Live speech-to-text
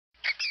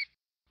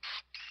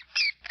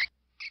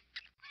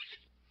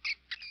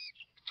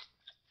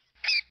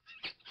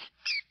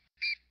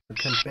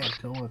welcome back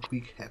to our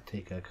Queek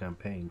Headtaker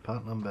campaign,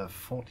 part number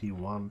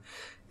 41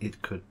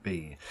 it could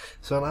be.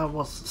 So I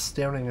was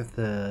staring at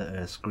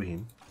the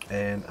screen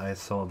and I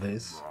saw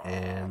this,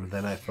 and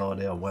then I thought,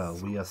 yeah, well,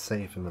 we are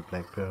safe in the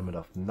Black Pyramid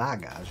of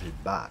Nagash,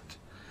 but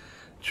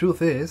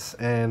truth is,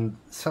 and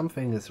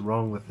something is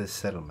wrong with this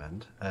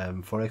settlement.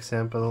 For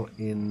example,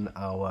 in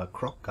our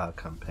Kroq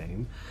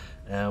campaign,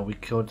 we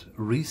could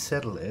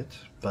resettle it,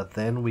 but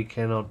then we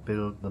cannot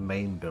build the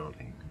main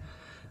building.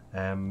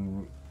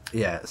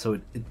 Yeah, so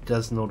it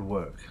does not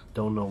work.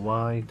 Don't know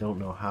why, don't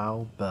know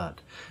how, but...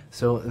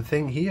 So the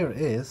thing here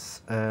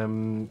is,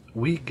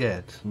 we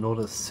get not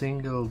a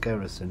single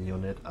garrison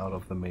unit out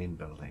of the main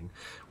building,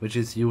 which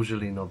is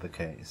usually not the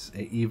case.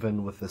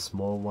 Even with the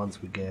small ones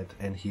we get,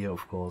 and here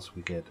of course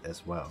we get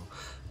as well.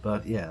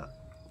 But yeah,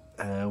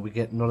 we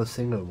get not a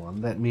single one.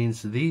 That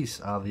means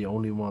these are the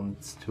only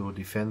ones to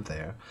defend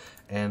there,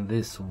 and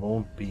this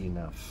won't be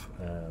enough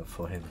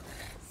for him.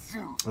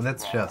 And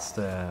that's just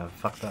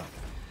fucked up.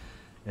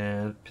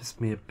 And it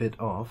pissed me a bit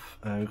off,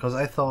 because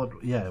I thought,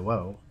 yeah,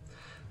 well,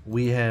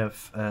 we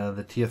have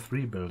the tier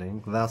 3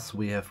 building, thus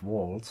we have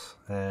walls,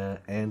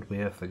 and we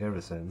have the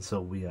garrison, so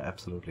we are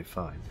absolutely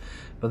fine.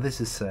 But this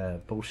is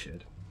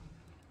bullshit.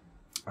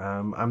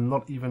 I'm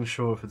not even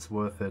sure if it's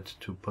worth it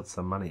to put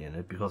some money in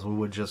it, because we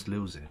would just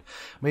lose it.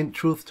 I mean,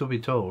 truth to be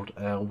told,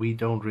 we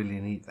don't really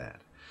need that.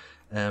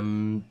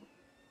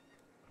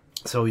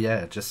 So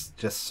yeah, just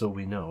so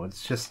we know,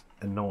 it's just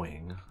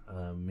annoying.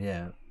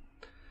 Yeah.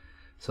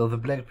 So the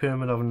Black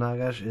Pyramid of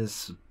Nagash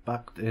is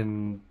bugged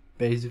in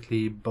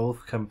basically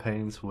both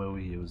campaigns where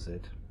we use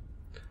it.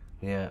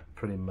 Yeah,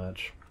 pretty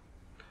much.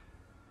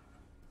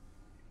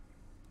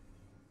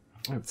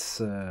 It's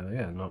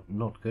yeah,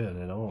 not good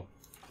at all.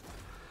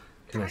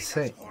 Can I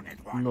say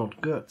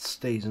not good?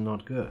 Stays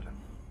not good.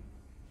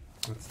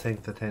 Let's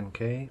take the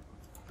 10k.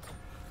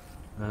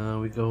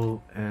 We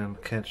go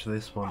and catch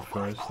this one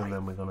first, and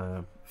then we're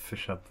gonna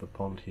fish up the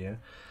pond here.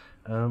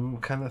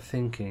 Kind of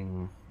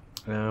thinking.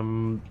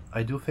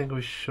 I do think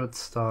we should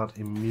start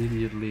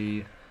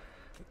immediately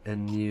a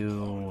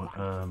new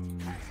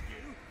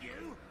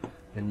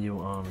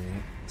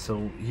army.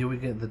 So here we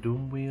get the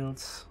Doom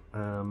Wheels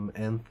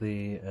and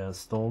the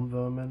Storm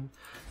Vermin,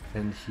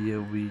 and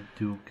here we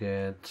do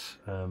get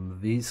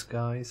these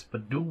guys.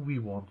 But do we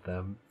want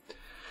them?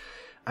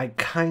 I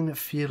kind of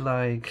feel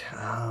like,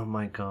 oh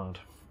my god,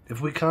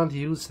 if we can't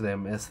use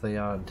them as they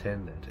are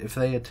intended, if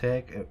they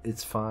attack,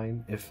 it's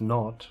fine. If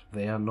not,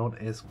 they are not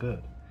as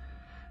good.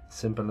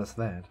 Simple as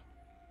that.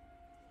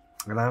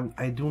 And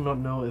I do not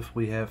know if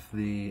we have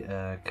the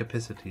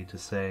capacity to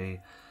say,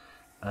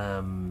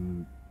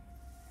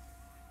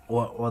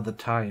 or the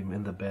time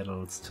in the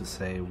battles to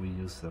say we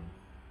use them.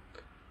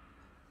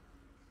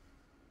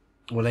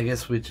 Well, I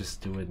guess we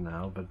just do it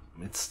now, but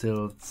it's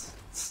still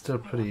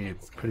pretty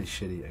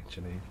shitty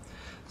actually.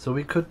 So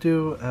we could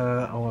do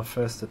our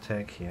first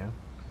attack here,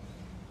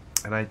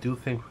 and I do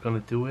think we're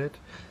gonna do it.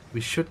 We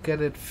should get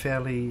it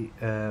fairly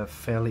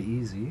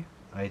easy,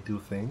 I do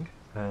think,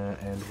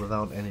 and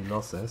without any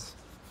losses.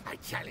 I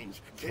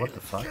challenge. What the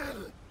fuck?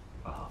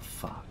 Oh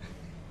fuck.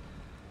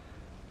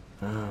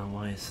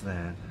 Why is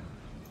that?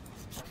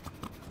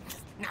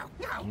 No.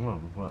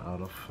 Oh, we're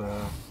out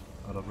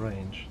of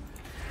range.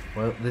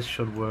 Well, this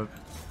should work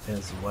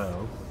as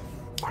well.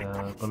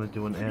 Gonna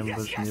do an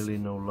ambush, nearly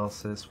no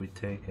losses, we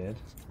take it.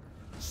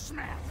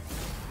 Smell.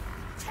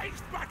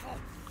 Taste battle.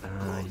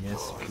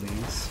 Yes,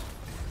 please.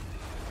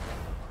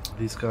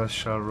 These guys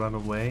shall run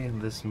away,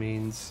 and this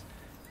means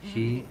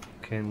he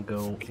can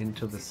go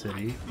into the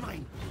city.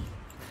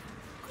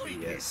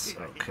 Yes,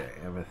 okay,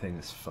 everything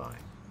is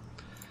fine.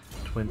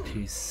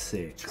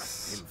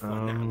 26.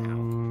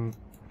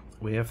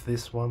 We have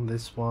this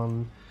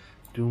one.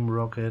 Doom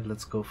Rocket,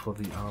 let's go for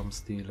the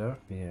Arms Dealer.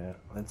 Yeah,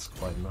 that's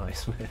quite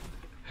nice, man.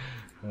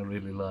 I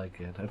really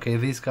like it. Okay,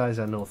 these guys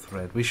are no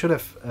threat. We should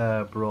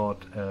have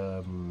brought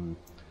a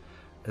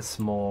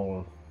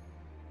smaller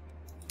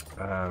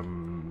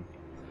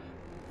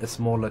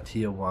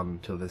tier 1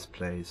 to this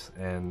place,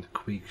 and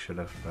Queek should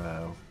have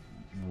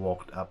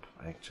walked up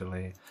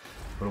actually,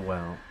 but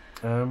well.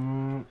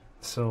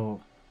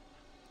 So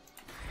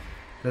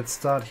let's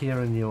start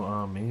here in your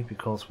army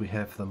because we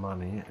have the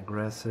money.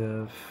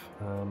 Aggressive.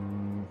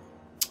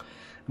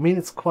 I mean,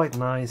 it's quite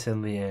nice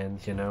in the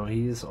end, you know.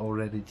 He is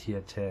already tier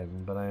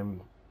 10, but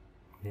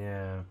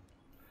yeah.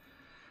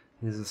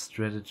 He's a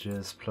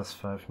strategist,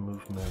 +5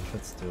 movement.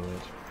 Let's do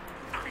it.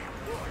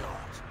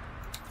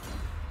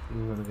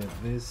 You're gonna get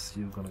this,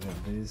 you're gonna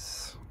get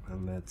this,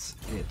 and that's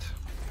it.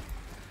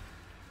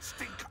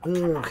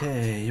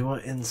 Okay, you are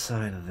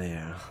inside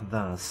there.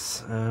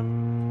 Thus,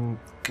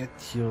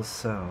 get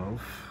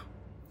yourself,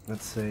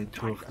 let's say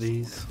 2 of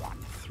these,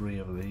 3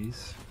 of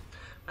these.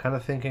 Kind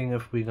of thinking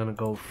if we're gonna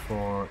go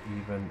for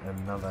even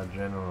another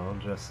general,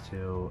 just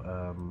to,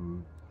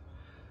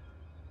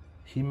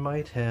 he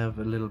might have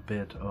a little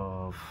bit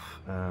of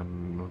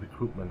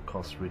recruitment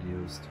cost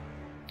reduced.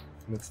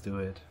 Let's do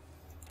it.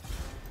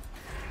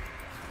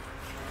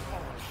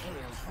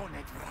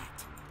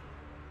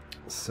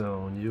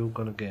 So you're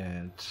gonna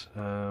get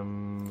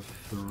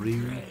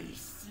 3.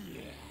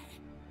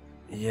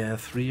 Yeah,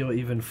 3 or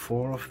even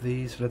 4 of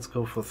these. Let's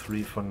go for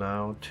 3 for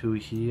now. 2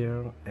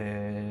 here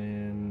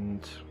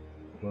and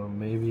well,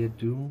 maybe a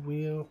doom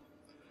wheel.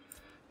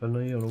 But no,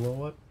 you know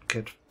what?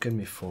 Get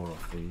me 4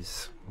 of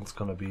these. It's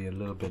gonna be a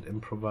little bit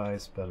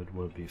improvised, but it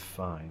will be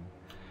fine.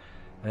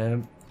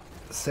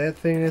 Sad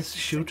thing is,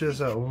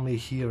 shooters are only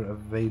here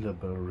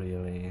available,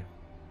 really.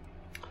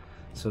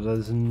 So that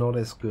is not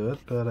as good,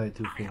 but I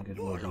do think it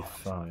will be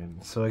fine.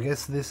 So I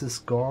guess this is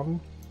gone.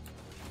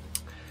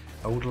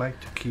 I would like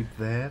to keep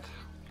that.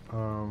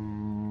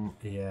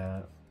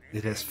 Yeah,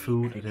 it has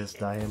food, it has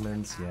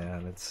diamonds. Yeah,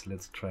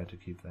 let's try to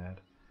keep that.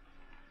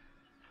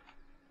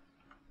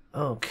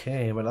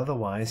 Okay, but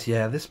otherwise,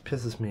 yeah, this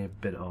pisses me a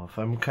bit off.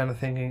 I'm kind of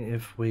thinking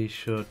if we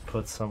should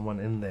put someone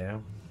in there.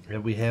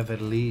 We have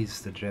at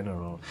least a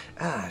general.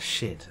 Ah,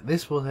 shit.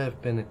 This would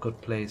have been a good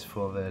place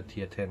for the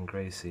tier 10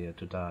 Gracier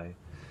to die.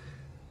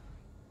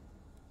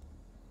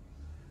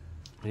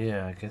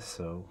 Yeah, I guess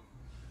so.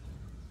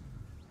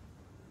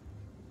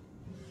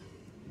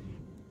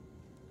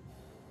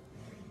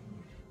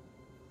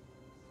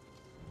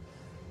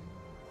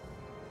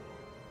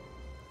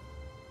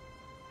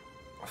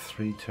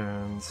 Three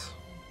turns.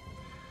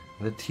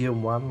 The tier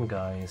 1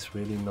 guy is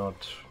really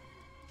not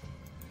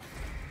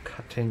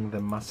cutting the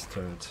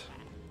mustard.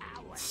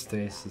 It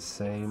stays the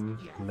same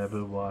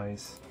level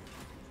wise.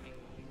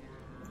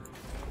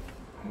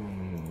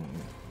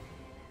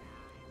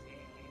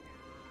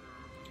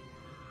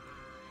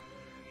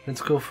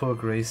 Let's go for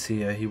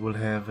Gracier. He will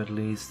have at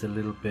least a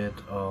little bit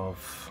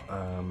of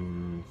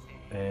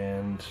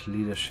and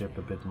leadership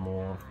a bit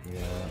more.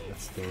 Yeah,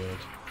 let's do it.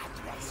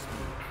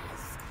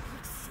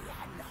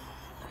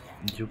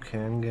 You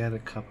can get a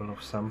couple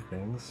of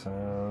somethings,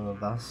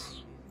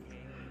 thus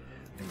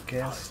I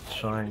guess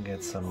try and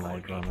get some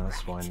Night Runners,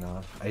 why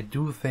not? I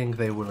do think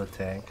they will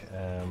attack,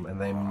 and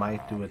they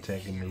might do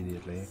attack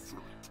immediately,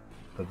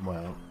 but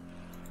well,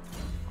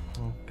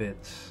 a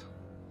bit.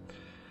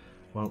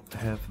 Well,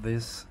 have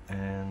this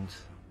and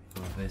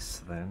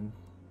this then.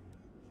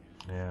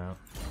 Yeah,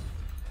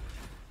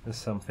 it's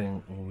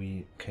something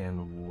we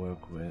can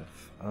work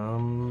with.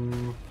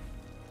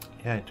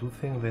 Yeah, I do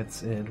think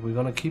that's it. We're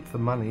gonna keep the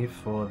money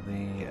for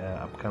the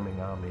upcoming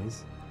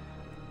armies.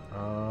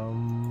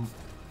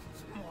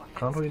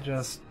 Can't we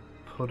just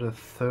put a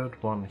third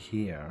one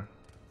here?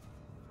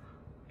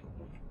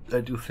 I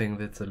do think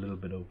that's a little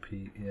bit OP,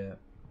 yeah.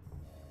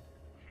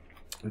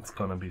 It's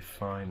gonna be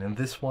fine. And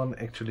this one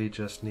actually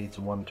just needs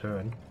 1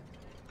 turn.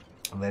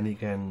 And then he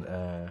can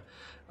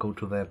go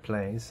to that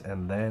place,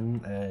 and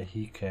then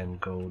he can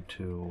go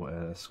to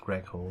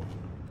Scraggle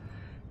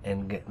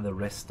and get the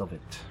rest of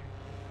it.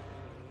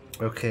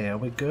 Okay, are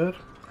we good?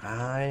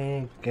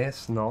 I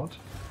guess not.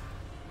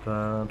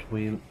 But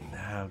we...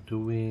 do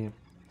we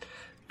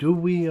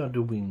or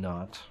do we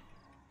not?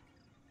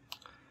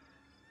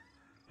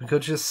 We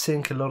could just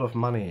sink a lot of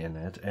money in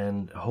it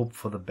and hope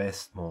for the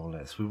best, more or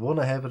less. We want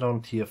to have it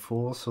on tier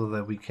 4 so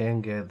that we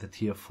can get the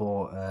tier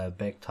 4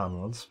 back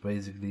tunnels,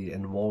 basically,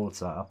 and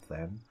walls are up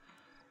then.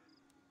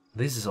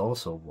 This is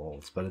also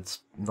walls, but it's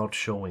not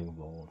showing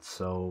walls.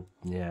 So,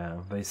 yeah,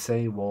 they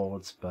say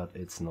walls, but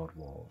it's not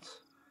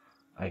walls.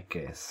 I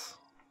guess.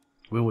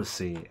 We will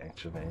see,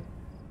 actually.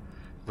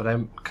 But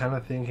I'm kind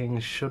of thinking,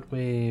 should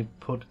we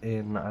put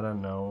in, I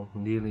don't know,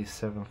 nearly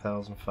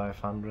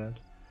 7,500?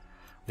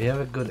 We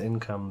have a good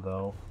income,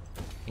 though.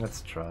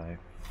 Let's try.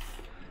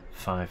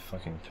 5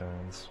 fucking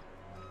turns.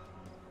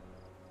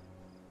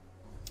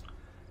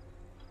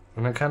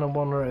 And I kind of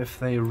wonder if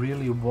they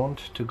really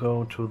want to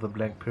go to the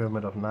Black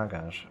Pyramid of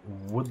Nagash.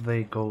 Would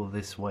they go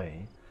this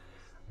way?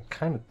 I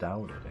kind of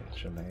doubt it,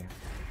 actually.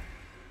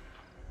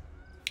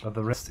 But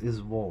the rest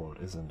is walled,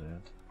 isn't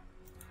it?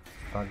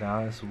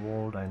 Bagar is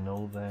walled, I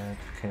know that.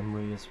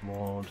 Camry is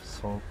walled,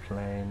 Salt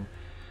Plain.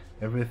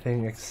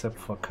 Everything except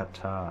for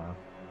Qatar.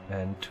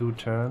 And 2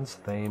 turns,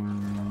 they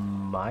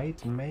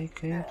might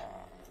make it.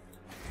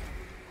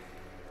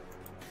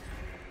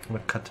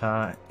 But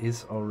Qatar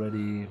is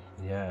already,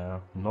 yeah,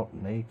 not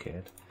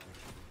naked.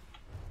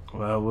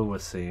 Well, we will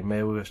see.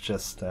 Maybe we'll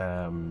just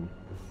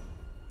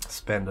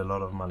spend a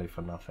lot of money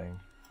for nothing.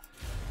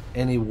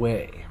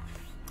 Anyway,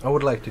 I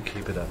would like to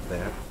keep it up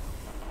there.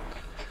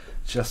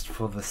 Just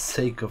for the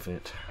sake of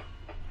it.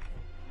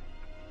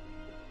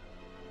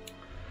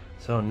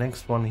 So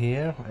next one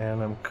here,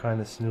 and I'm kind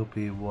of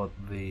snoopy what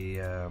the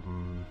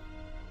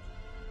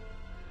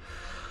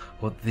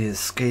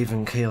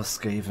Skaven, Chaos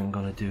Skaven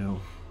gonna do.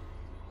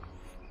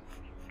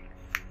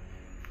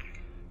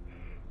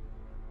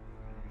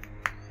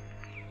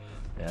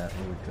 Yeah,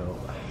 here we go.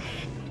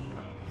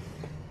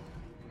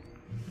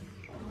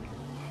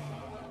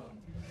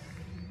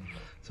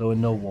 So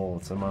no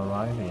walls, am I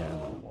right? Yeah,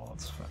 no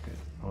walls, fuck it.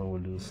 I will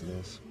lose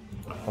this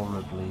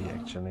horribly,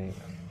 actually.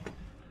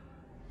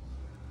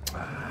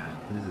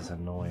 This is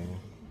annoying.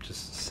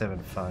 Just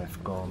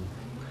 7-5 gone.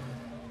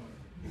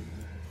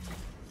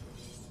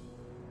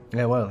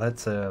 Yeah, well,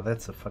 that's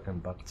a fucking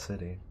bugged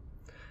city.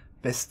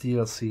 Best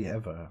DLC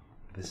ever.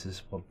 This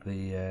is what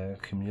the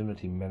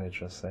community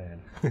manager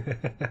said.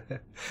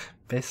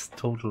 Best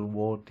Total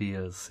War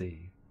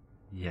DLC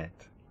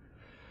yet.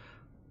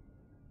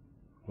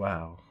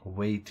 Wow,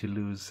 way to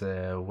lose,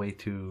 way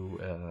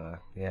to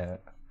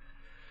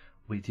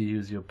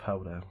use your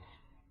powder.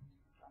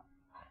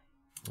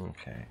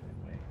 Okay,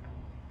 anyway.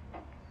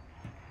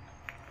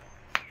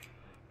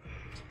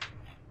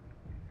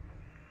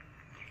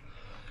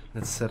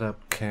 Let's set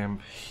up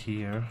camp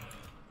here.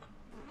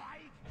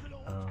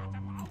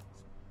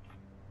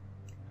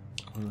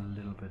 A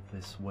little bit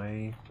this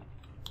way.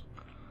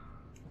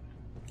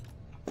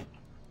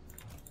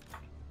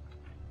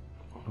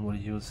 We'll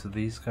use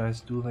these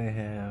guys. Do they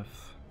have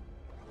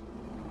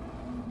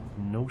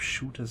no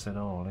shooters at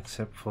all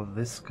except for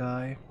this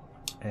guy?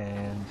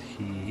 And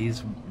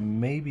he's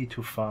maybe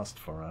too fast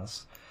for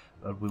us,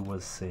 but we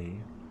will see.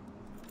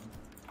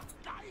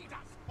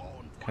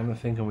 Kind of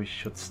thinking we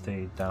should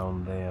stay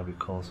down there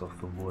because of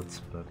the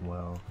woods, but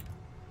well,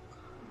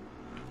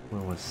 we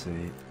will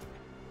see.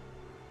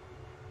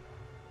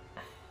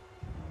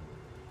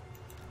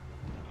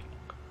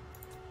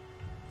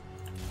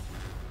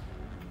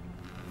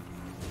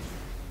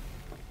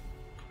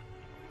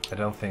 I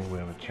don't think we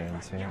have a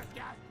chance here.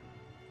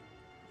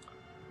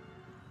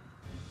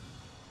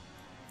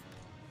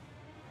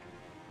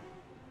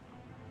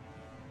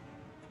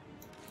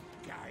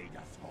 Guide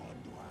us,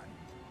 Horned One.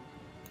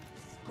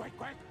 Quick,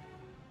 quick!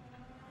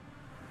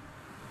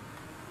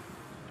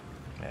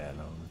 Yeah,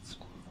 no, that's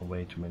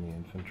way too many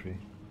infantry.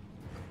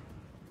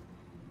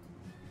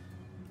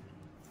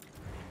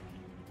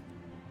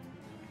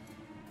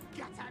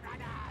 Get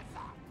runners!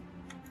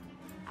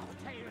 Our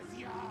tail is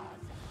yours!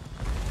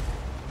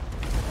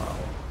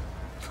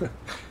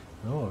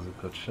 That was a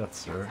good shot,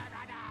 sir.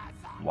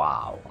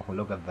 Wow,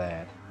 look at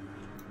that.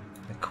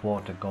 A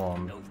quarter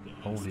gone.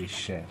 Holy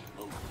shit.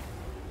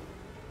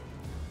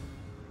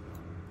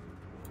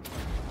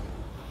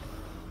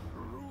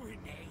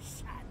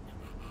 Ruination!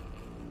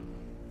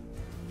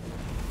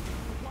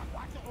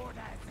 What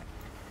orders?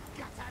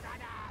 Get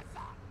runners!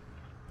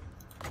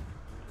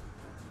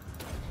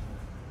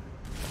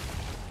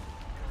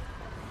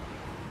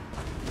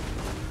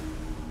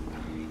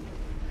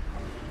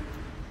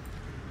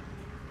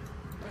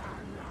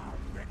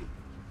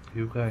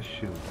 You guys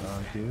shoot,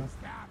 aren't you?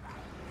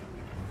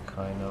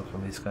 Kind of,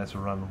 and these guys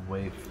run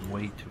way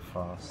too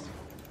fast.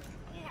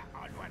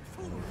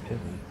 Pity.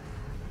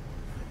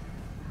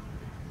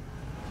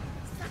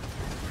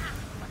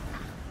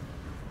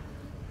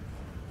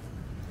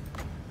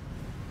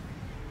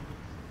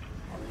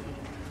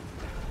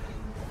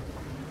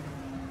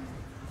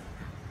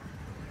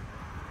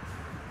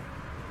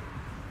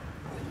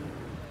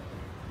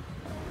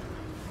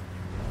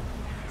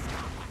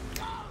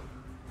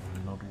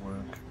 Not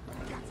work.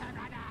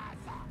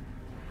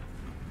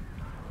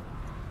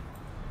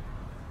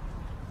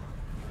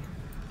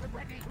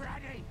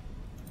 Ready!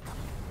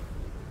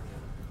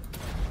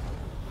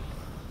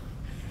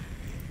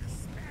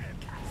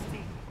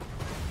 Spellcasting!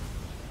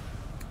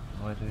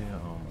 Why do you?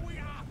 Oh my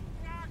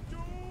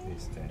god.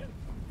 He's dead.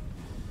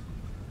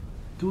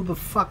 Do the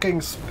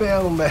fucking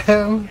spell,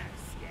 man!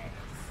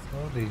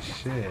 Holy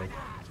shit.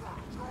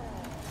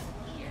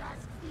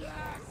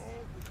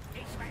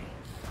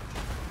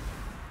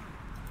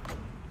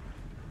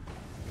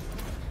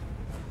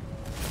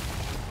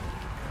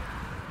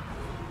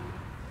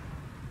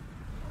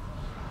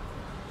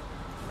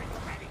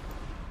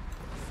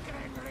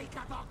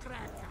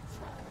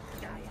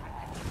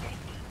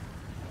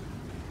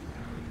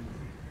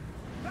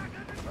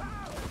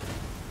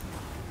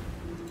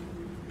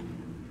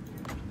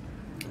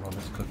 Well,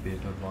 this could be a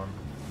good one.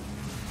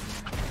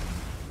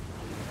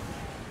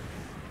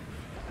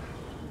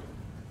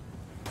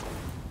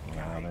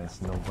 Nah,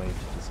 there's no way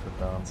to just go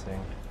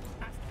dancing.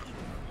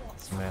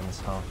 This man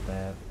is half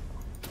dead.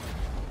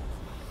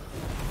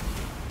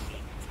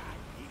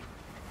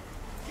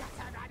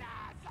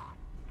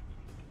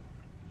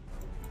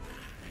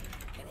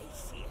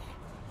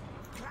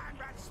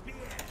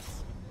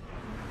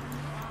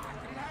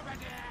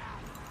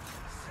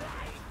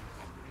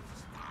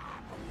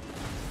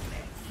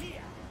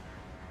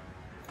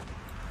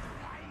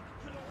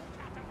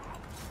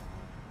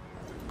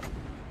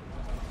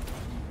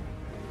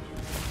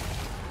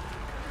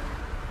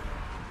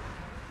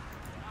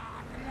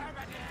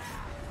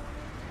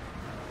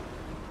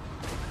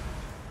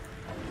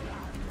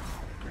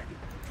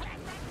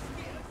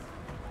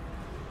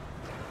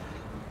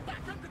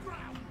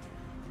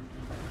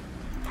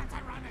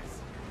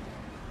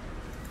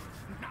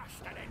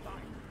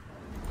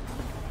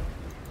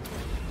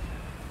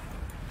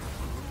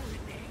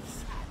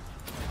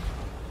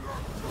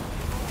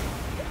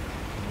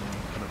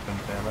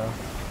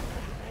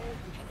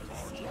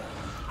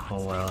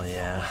 Oh well,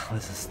 yeah,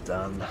 this is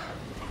done.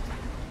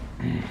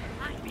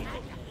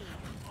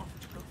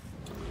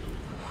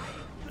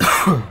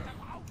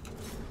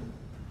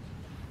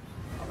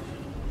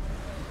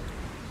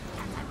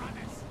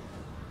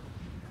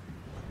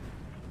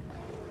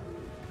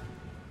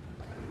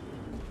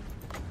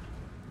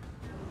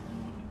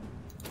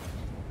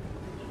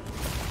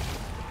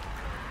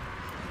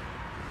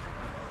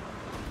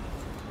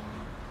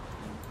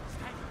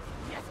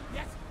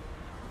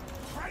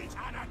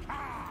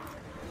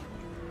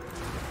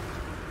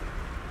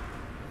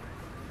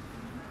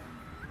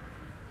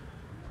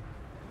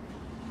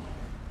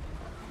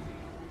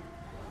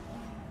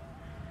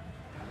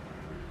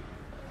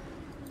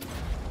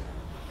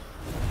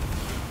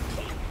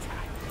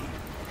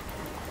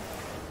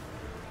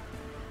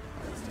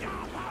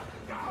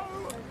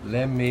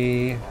 Let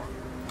me...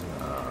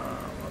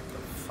 what the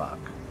fuck?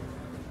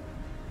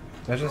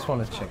 I just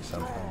want to check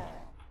something.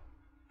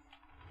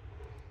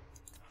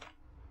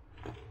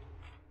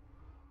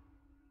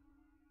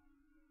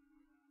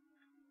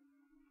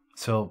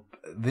 So,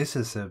 this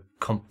is a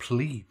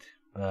complete...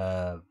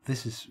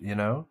 this is, you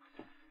know...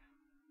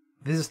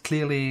 This is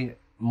clearly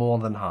more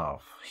than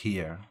half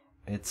here.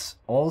 It's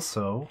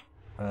also...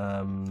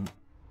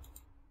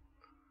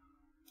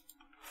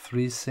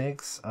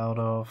 3/6 out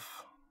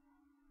of...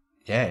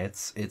 Yeah,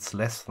 it's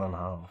less than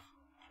half.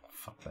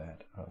 Fuck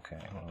that.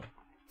 Okay, well...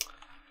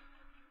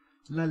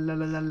 La la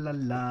la la la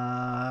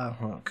la.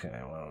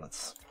 Okay, well,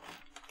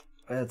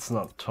 let's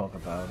not talk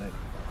about it.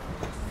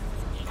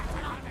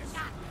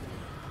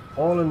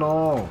 All in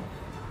all...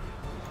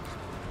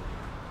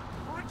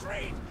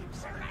 Retreat!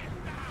 Surrender!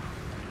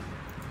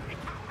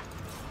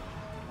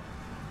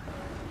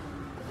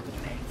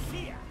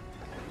 Fear!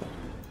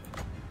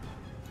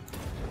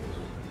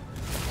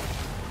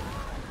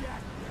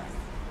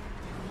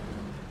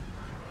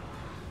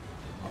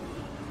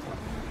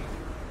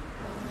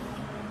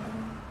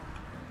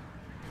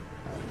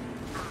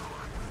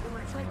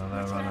 Well,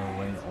 I run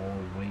away all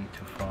way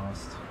too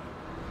fast.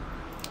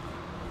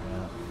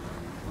 Yeah.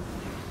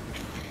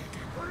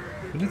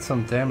 We did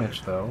some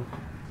damage though,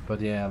 but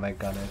yeah, they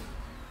got it.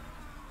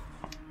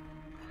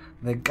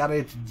 They got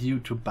it due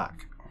to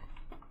bug.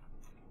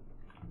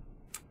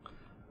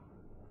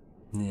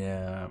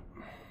 Yeah,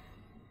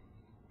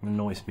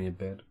 annoys me a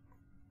bit.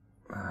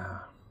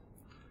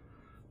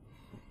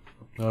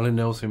 Only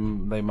knows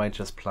him. They might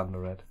just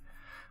plunder it,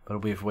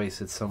 but we've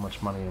wasted so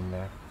much money in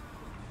there.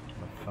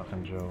 What a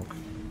fucking joke.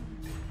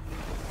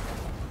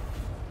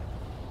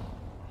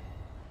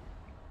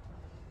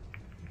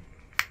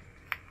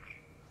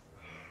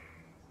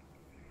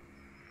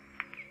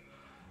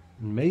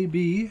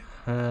 Maybe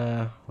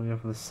we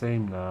have the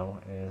same now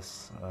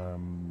as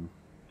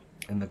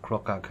in the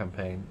Kroq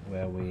campaign,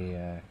 where we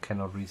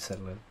cannot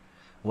resettle it.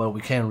 Well,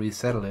 we can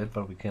resettle it,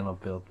 but we cannot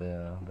build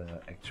the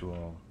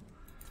actual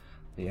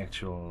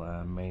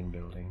main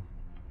building.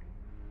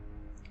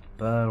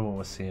 But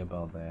we'll see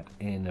about that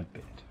in a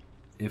bit,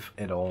 if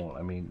at all.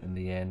 I mean, in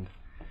the end,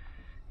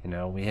 you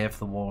know, we have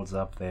the walls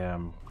up there.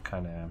 I'm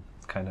kind of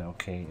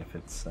okay if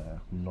it's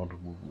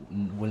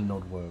will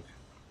not work.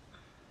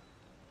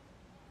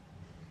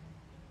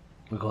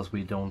 Because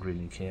we don't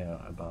really care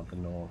about the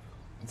north.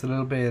 It's a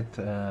little bit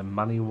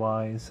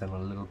money-wise and a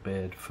little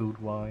bit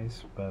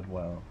food-wise, but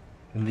well,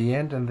 in the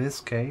end, in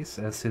this case,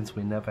 since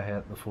we never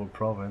had the full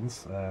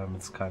province,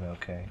 it's kind of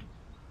okay.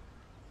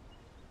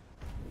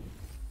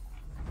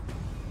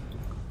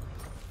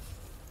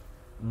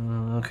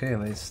 Okay,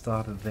 they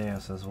started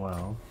theirs as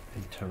well.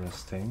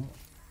 Interesting.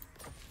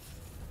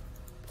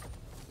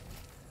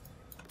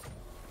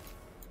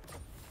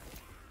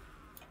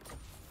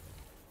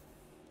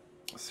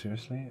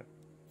 Seriously?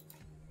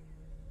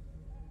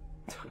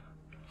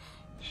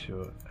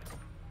 Sure.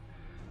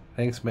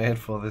 Thanks, man,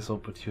 for this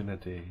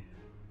opportunity.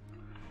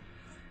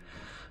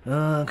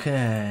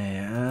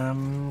 Okay,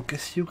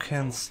 guess you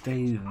can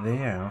stay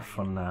there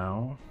for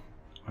now.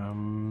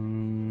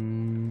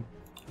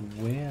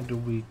 Where do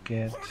we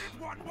get...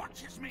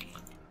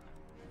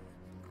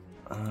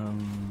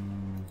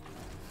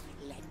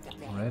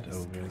 red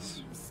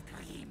ogres?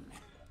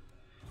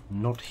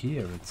 Not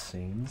here, it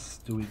seems.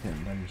 Do we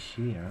get them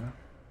here?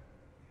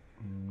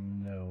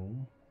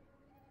 No.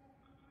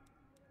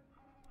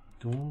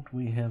 Don't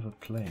we have a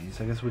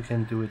place? I guess we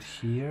can do it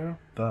here,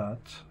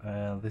 but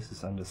this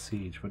is under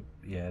siege. But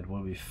yeah, it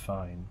will be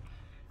fine.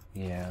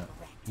 Yeah,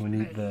 we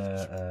need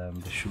the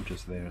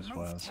shooters there as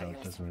well, so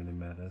it doesn't really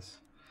matter.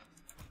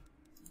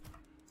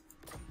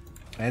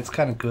 And it's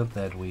kind of good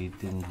that we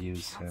didn't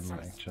use him,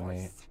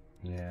 actually.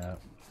 Yeah,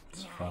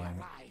 it's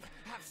fine.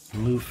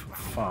 Move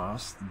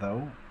fast,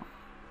 though.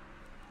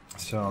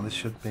 So this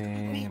should be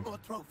an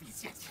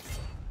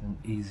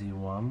easy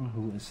one.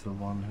 Who is the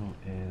one who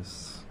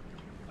is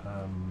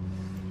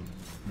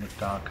the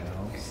Dark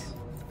Elves?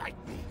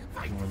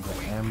 Doing the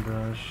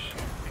ambush,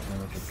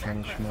 and the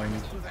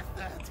replenishment.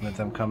 Let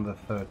them come the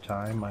third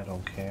time, I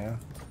don't care.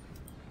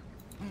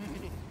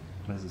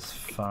 This is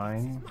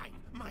fine.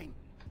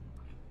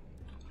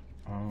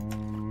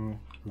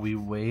 We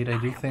wait. I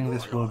do think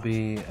this will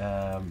be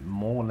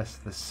more or less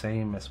the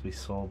same as we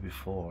saw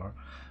before,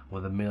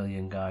 with 1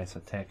 million guys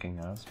attacking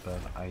us, but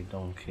I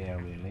don't care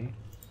really.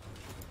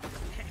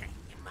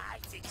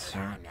 So,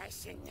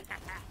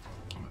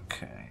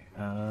 okay,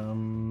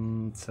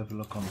 let's have a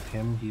look on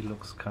him. He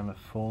looks kind of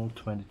full,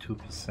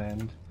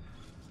 22%.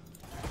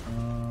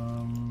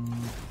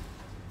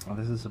 Oh,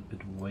 this is a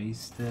bit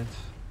wasted.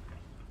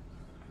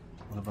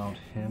 What about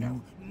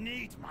him?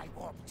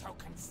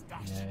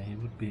 Yeah, he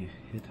would be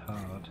hit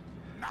hard.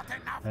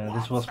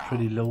 This was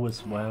pretty low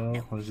as well.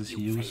 This is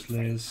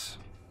useless.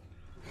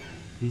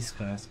 These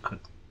guys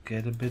could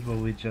get a bit, but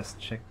we just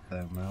checked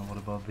them. What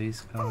about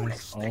these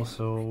guys?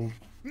 Also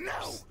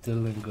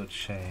still in good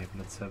shape.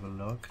 Let's have a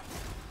look.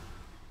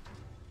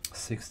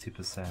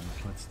 60%.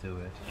 Let's do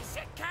it.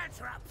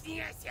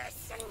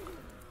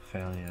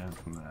 Failure.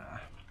 Nah.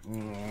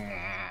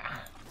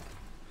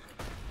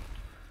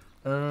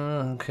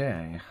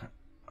 Okay,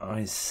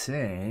 I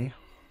say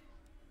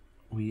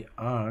we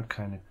are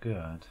kind of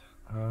good.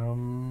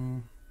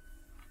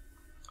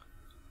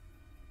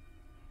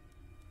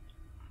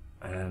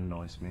 That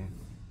annoys me.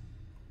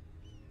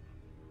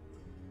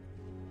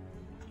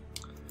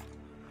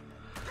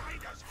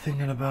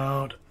 Thinking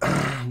about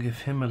give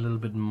him a little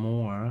bit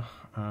more.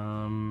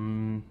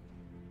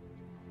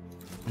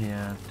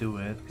 Yeah, do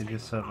it. Get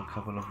yourself a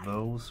couple of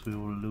those. We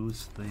will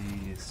lose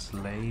the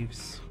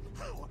slaves.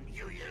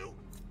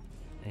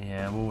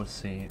 Yeah, we will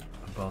see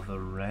about the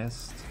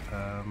rest.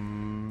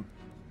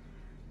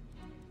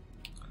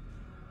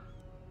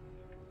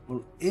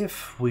 Well,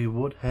 if we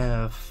would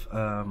have,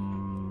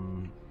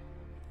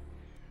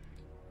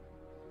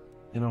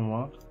 you know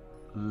what?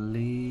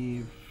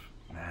 Leave.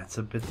 That's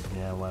a bit.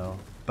 Yeah, well,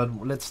 but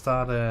let's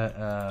start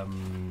a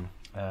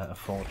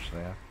forge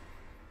there,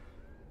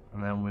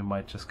 and then we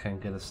might just can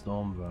get a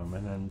storm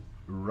vermin, and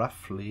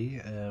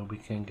roughly we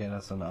can get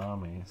us an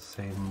army.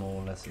 Same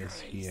more or less as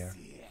here.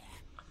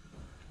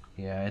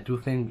 Yeah, I do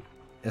think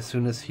as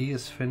soon as he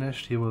is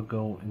finished, he will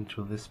go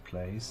into this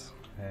place,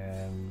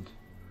 and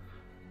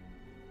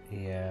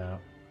yeah,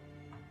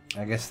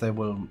 I guess they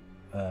will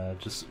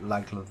just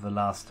like the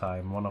last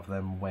time. One of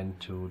them went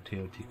to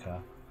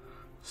Teotika,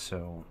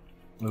 so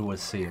we will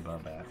see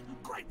about that.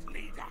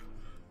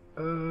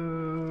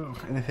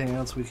 Anything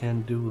else we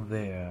can do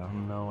there?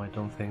 No, I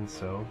don't think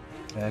so.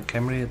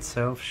 Camry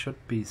itself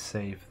should be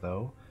safe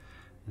though.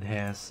 It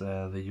has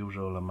the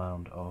usual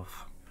amount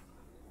of,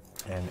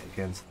 and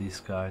against these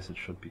guys it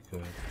should be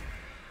good.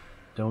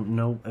 Don't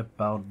know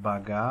about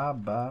Baga,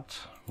 but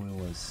we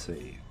will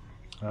see.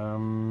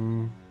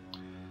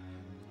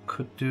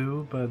 Could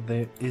do, but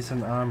there is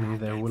an army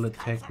that will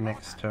attack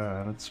next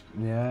turn. It's,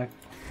 yeah,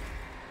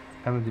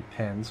 kind of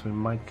depends. We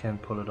might can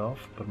pull it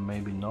off, but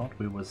maybe not.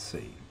 We will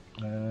see.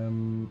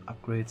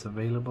 Upgrades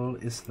available.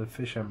 Is the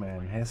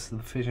fisherman? Has the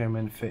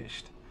fisherman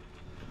fished?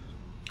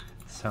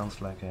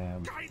 Sounds like a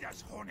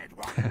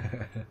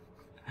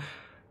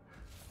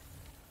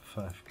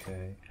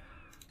 5k.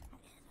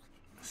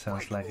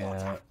 Sounds like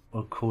a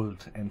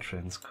occult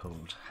entrance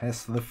code.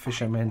 Has the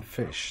fisherman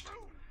fished?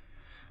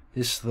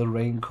 Is the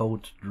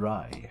raincoat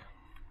dry?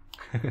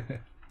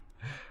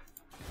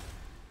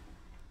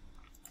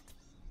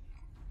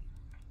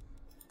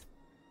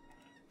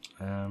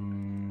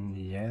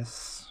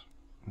 Yes,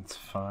 it's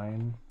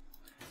fine.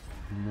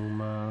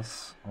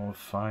 Numas, all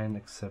fine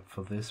except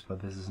for this, but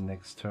this is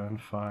next turn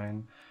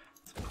fine.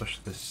 Let's push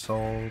this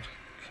salt.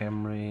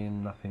 Camry,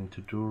 nothing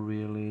to do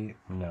really.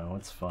 No,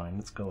 it's fine,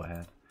 let's go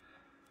ahead.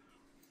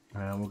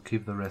 We'll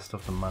keep the rest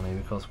of the money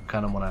because we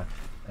kind of want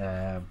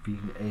to be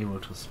able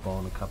to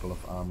spawn a couple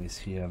of armies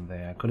here and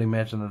there. I could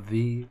imagine that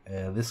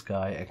this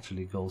guy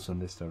actually goes in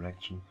this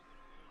direction.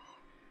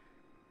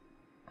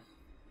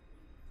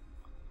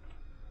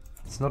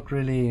 It's not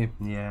really,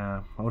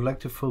 yeah, I would like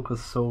to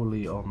focus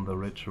solely on the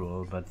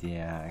ritual, but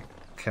yeah, I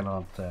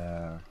cannot,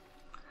 I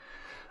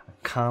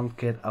can't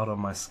get out of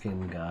my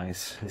skin,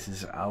 guys. This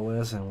is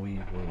ours and we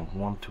will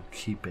want to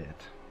keep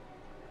it.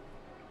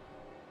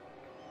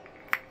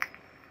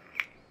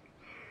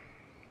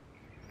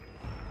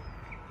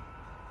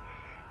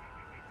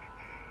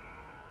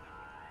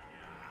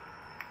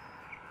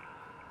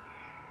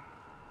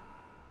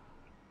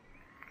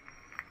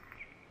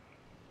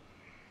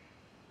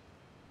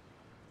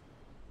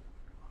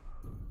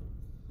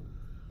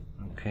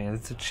 Okay,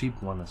 it's a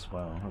cheap one as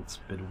well. It's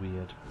a bit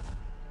weird.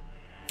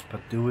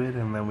 But do it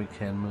and then we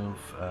can move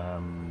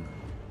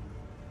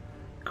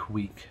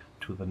Queek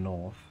to the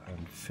north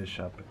and fish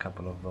up a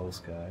couple of those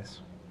guys.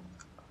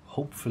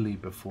 Hopefully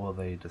before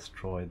they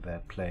destroy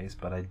that place,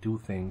 but I do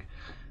think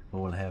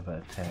we will have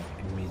an attack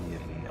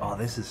immediately. Oh,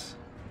 this is...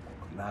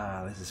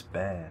 Nah, this is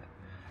bad.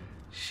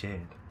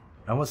 Shit.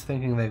 I was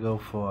thinking they go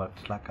for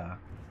Tlaka.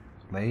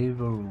 They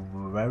will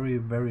very,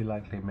 very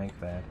likely make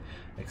that,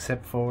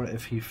 except for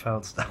if he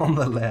falls down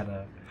the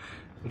ladder,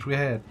 which we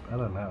had, I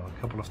don't know, a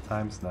couple of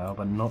times now,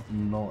 but not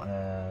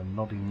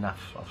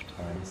enough of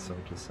times, so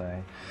to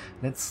say.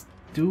 Let's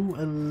do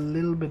a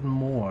little bit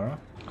more,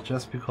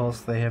 just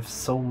because they have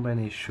so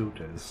many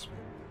shooters.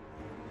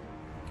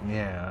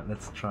 Yeah,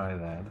 let's try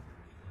that.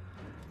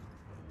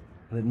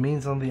 That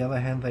means, on the other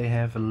hand, they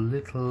have a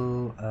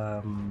little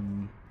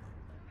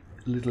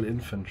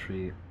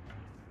infantry.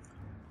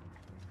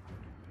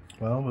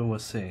 Well, we will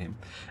see.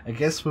 I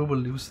guess we will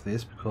lose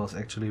this because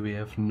actually we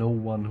have no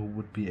one who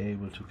would be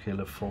able to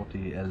kill a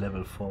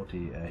level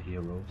 40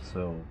 hero.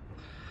 So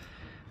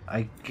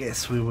I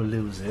guess we will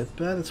lose it,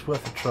 but it's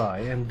worth a try,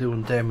 and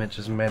doing damage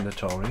is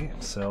mandatory.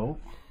 So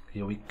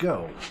here we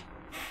go.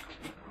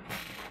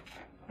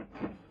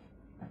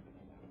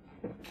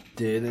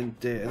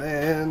 Didn't.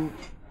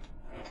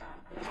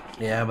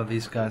 Yeah, but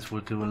these guys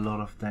will do a lot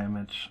of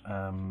damage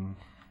on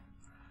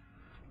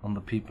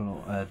the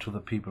people, to the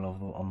people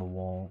on the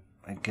wall.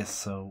 I guess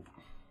so.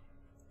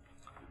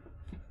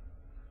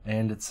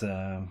 And it's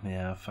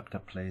yeah, a fucked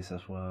up place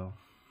as well.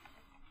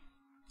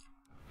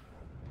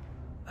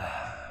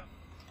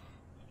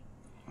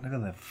 Look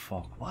at that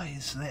fog. Why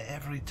is there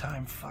every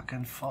time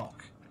fucking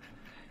fog?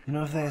 You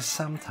know, if there's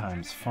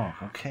sometimes fog,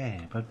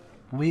 okay, but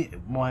we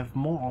have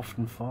more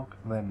often fog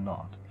than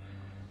not.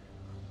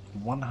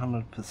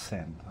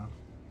 100%. Huh?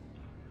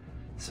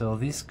 So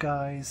these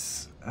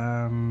guys,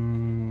 well,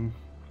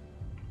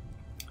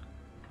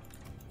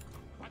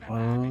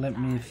 let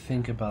me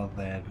think about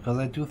that, because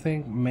I do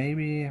think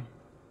maybe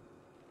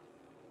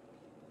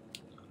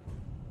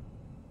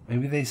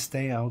they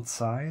stay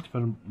outside,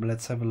 but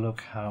let's have a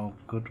look how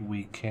good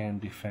we can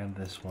defend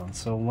this one.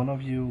 So one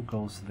of you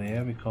goes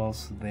there,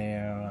 because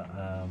their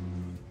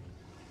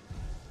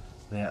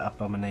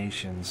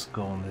abominations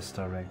go in this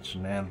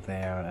direction, and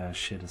their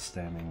shit is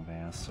standing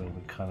there, so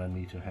we kind of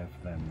need to have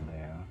them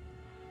there.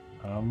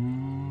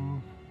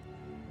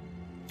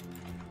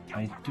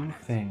 I do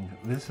think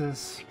this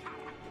is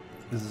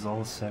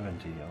all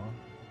 70, oh?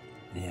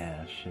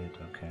 Yeah, shit,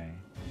 okay.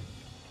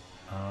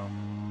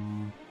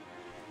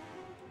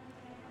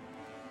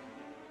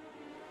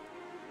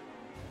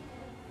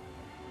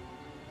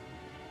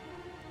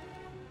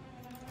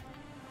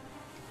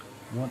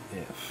 What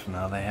if?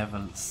 Now they have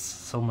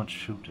so much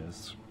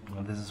shooters.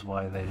 Well, this is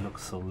why they look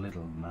so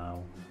little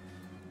now.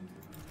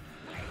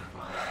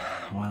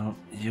 Well,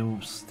 you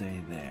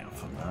stay there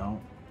for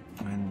now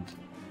and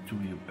do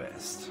your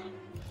best.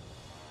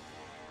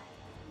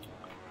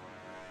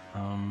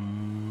 How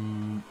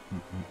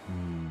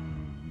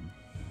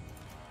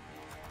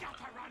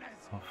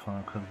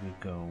far could we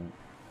go?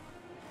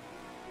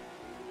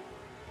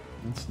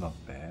 It's not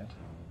bad.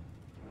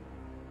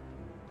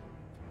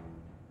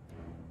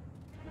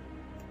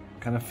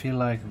 Kind of feel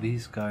like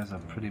these guys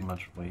are pretty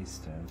much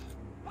wasted.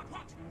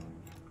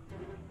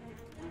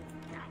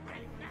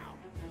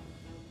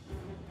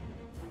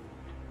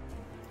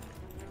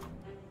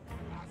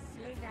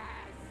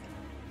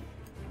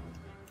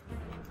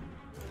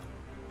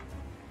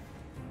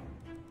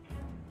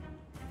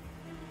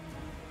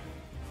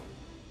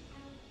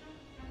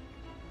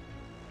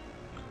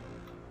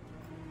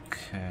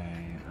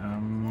 Okay,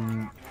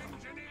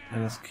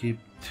 let us keep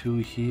 2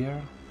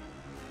 here.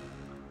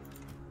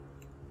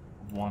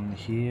 1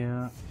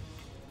 here.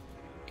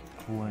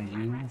 Who are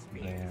you?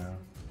 There.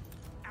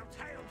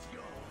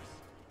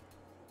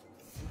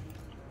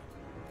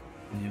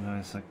 You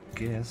guys, I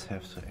guess,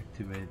 have to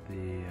activate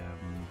the.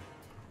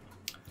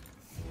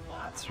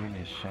 It's really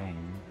a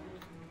shame.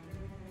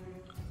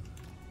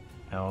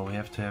 Oh, we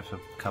have to have a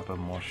couple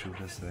more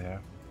shooters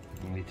there.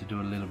 We need to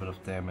do a little bit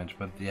of damage,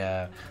 but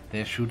yeah,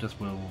 their shooters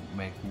will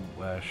make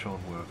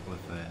short work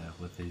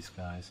with these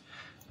guys.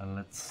 And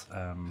let's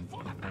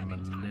put them a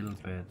little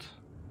bit.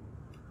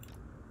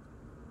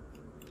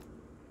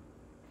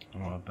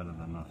 Oh, better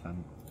than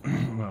nothing.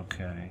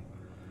 Okay.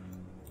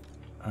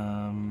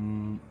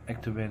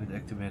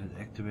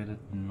 Activated,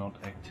 not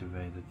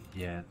activated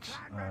yet.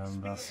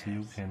 Thus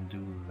you can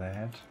do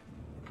that.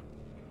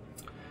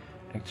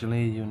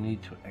 Actually, you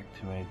need to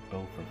activate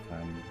both of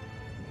them.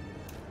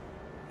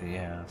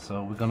 Yeah,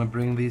 so we're gonna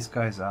bring these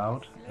guys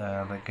out.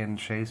 They're getting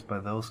chased by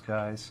those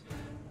guys.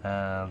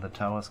 The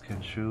towers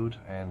can shoot,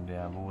 and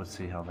yeah, we will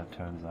see how that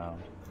turns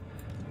out.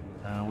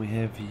 We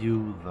have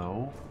you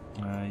though.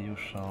 You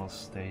shall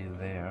stay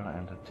there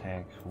and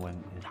attack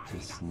when it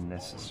is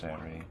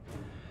necessary.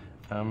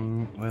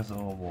 Where's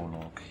our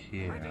warlock?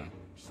 Here.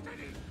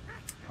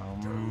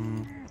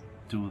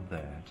 Do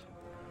that.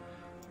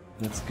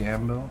 Let's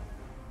gamble.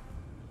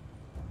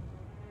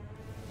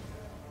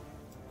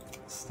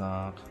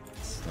 Start.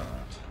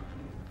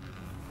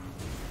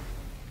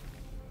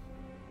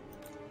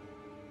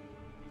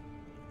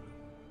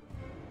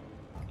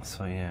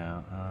 So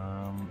yeah,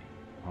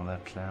 well,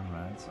 that clan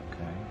rats,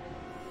 okay.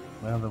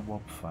 Where are the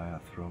warp fire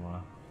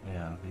thrower?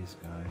 Yeah, these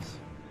guys.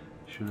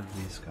 Shoot at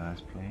these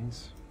guys,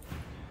 please.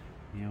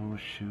 You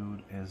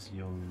shoot as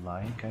you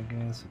like, I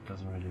guess. It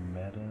doesn't really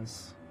matter.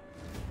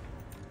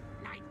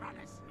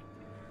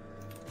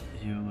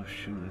 You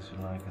shoot as you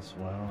like as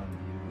well, and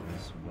you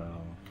as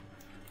well.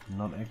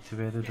 Not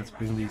activated. Let's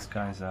bring these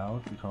guys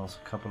out, because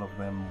a couple of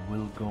them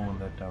will go in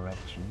that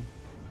direction.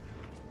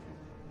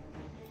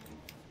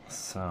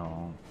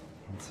 So,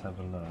 let's have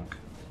a look.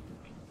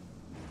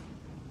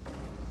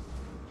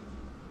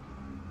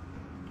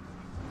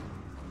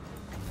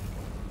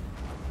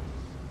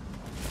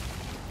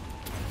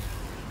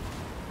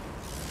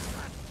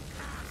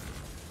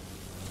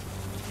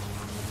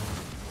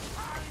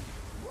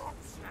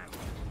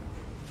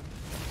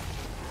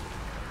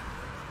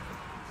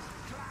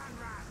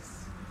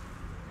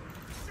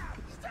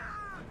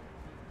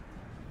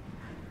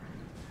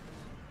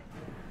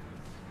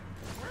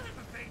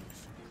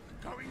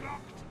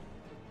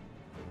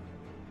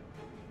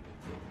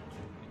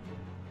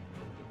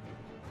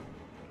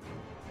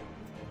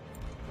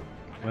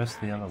 Where's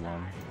the other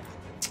one?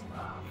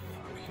 Ah,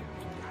 fuck you.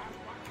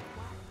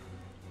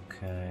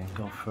 Okay,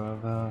 go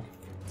further.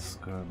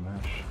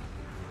 Skirmish.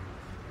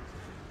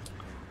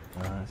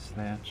 Is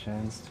there a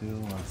chance to?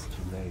 Well, it's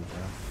too late,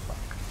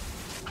 fuck.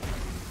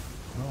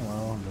 Oh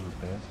well, a little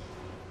bit.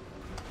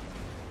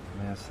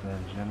 There's the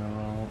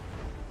general.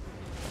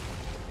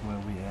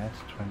 Where we at?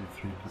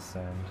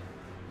 23%.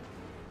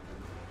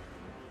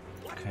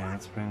 Okay,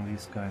 let's bring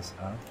these guys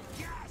up.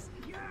 Yes,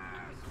 yes!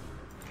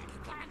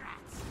 Clan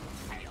rats,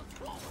 tails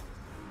forward!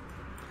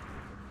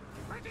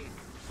 Ready,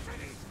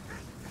 steady,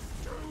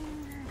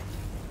 doom!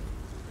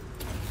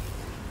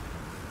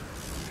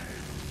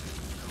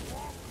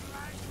 Walk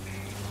like me!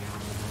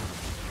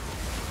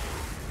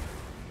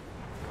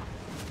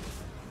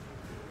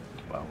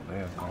 Wow, they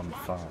have gone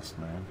fast,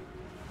 man.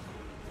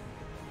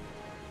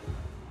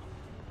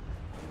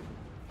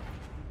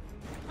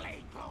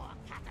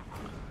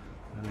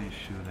 Really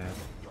shoot at,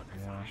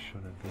 yeah,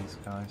 shoot at these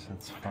guys,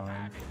 it's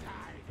fine.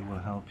 It will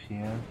help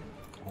here,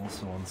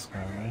 also on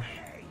skirmish.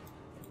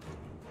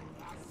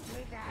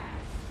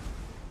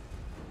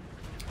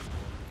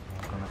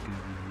 I'm gonna give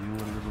you a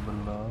little bit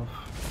of love.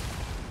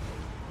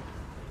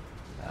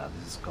 Ah,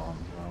 this is gone.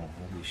 Wow,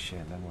 holy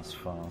shit, that was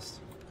fast.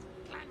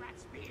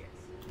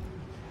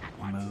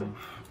 Move,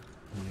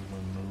 you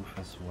will move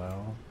as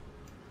well.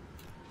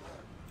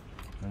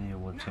 And you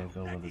will take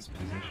over this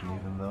position,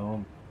 even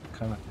though I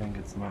kind of think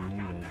it's not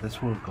needed.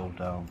 This will go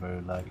down very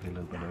likely a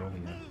little bit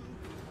earlier.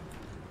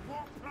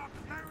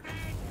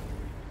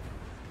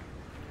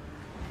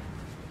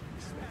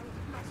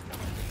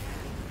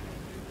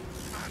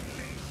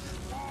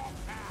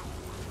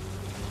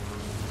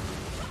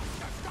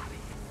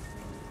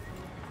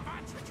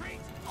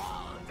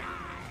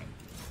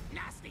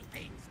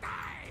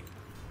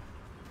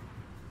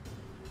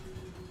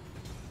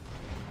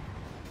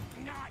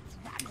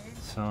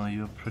 So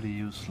you're pretty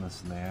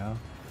useless there,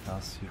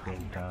 thus you go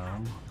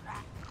down.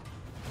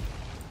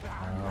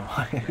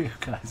 Why are you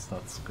guys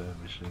not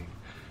skirmishing?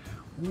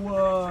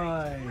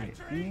 Why?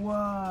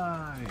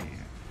 Why?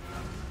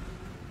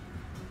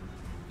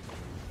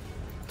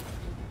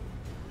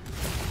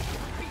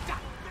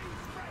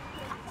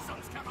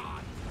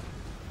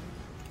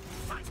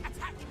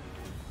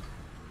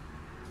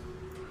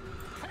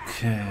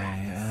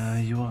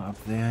 Okay, you are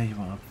up there, you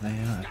are up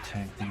there.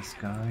 Attack these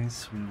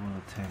guys. We will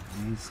attack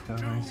these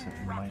guys.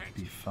 It might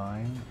be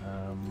fine.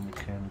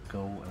 Can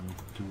go and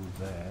do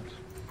that.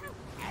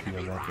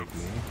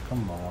 Theoretically.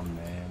 Come on,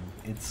 man.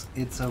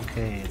 It's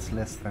okay. It's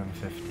less than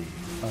 50.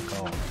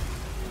 Fuck off.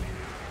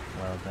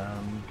 Well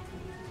done.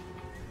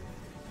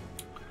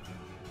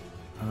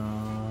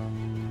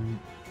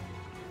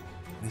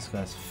 These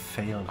guys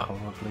failed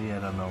horribly. I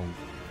don't know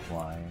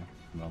why.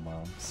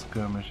 Well,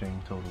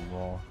 skirmishing, total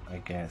war, I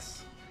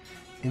guess.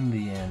 In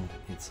the end,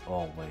 it's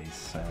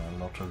always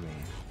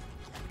lottery.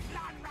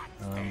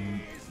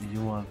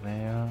 You are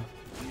there.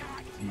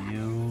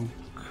 You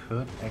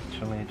could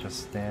actually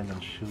just stand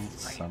and shoot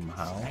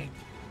somehow.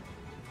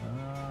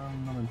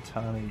 I'm not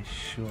entirely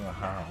sure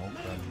how,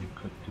 but you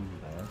could do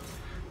that.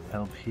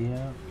 Help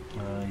here.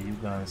 You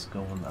guys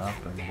going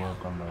up and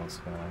work on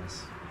those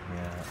guys.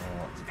 Yeah,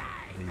 or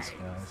these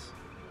guys.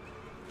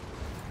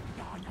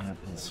 That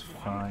is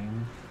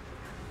fine.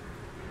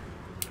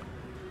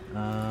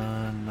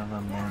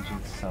 Another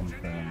magic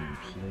something,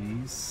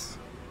 please.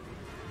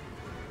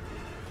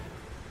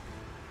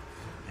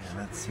 Yeah,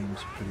 that seems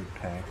pretty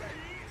packed.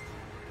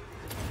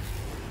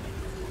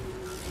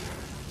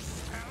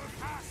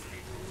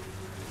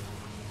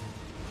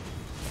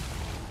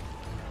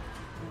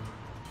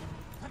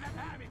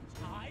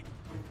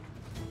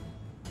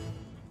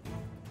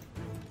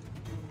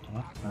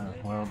 What?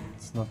 Well,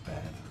 it's not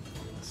bad.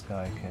 This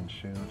guy can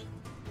shoot.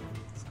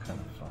 Kind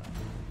of fun.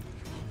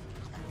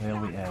 There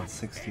we are,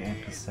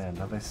 68%.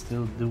 Are they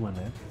still doing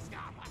it?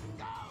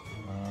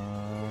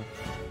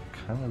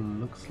 Kind of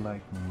looks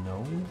like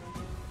no.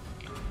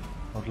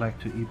 I would like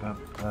to eat up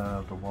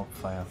the warp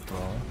fire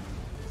thrower.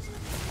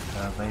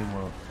 They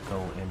will go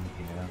in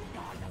here.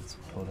 Let's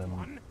put them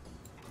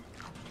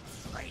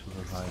to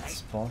the right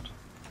spot.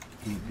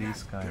 Eat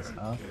these guys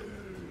up.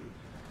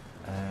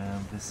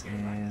 And this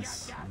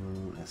is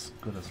as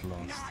good as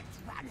lost.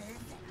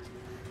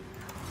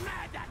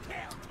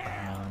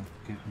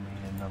 Give me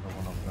another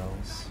one of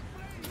those.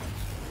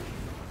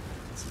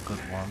 It's a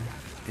good one,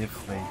 if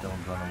they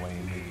don't run away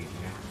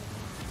immediately.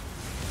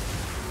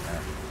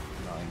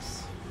 Nice.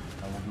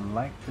 I would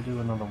like to do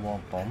another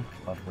warp bomb,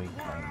 but we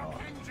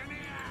cannot.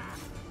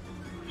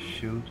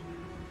 Shoot.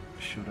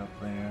 Shoot up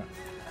there.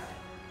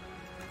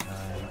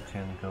 You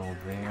can go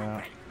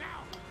there.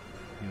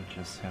 You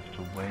just have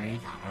to wait.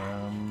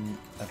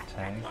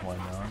 Attack, why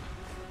not?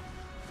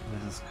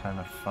 This is kind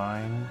of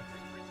fine.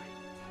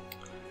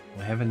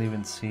 We haven't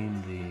even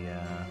seen the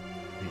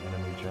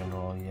enemy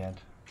general yet.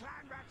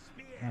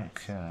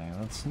 Okay,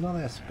 that's not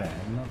as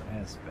bad, not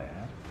as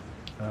bad.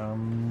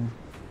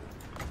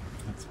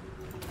 Let's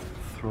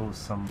throw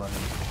somebody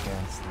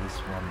against this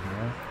one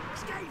here.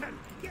 Skaven!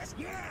 Yes,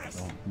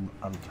 yes!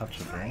 Oh,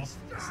 untouchable. Is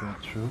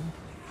that true?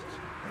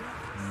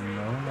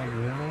 No, not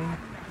really.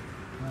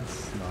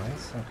 That's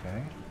nice,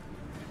 okay.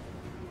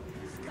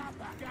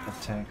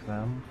 Attack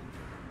them.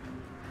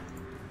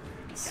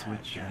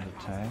 Switch and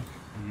attack.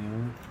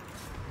 You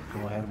go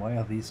ahead. Why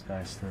are these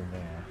guys still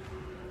there?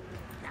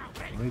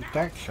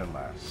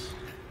 Ridiculous.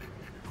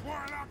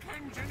 Warlock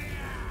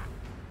engineer!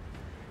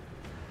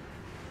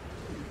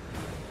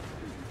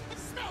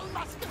 Smell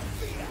musket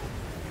fear!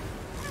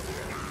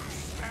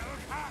 Spell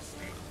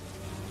casting!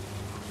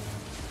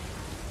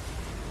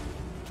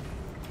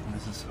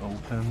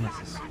 open. This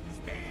is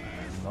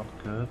not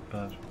good,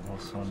 but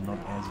also not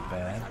as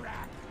bad.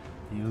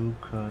 You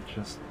could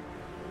just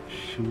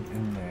shoot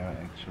in there,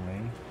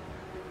 actually.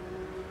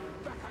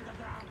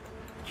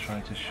 Try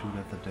to shoot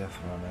at the Death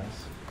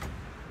Runners.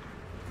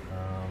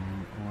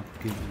 Would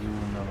give you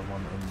another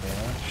one in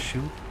there.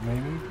 Shoot,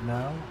 maybe?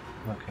 Now?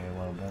 Okay,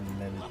 well then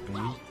let it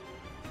be.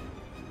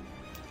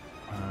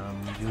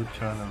 You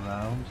turn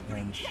around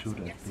and shoot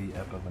at the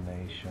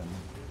Abomination.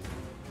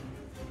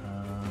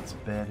 It's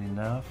bad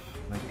enough.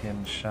 They're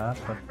getting shot,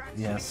 but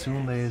yeah,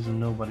 soon there is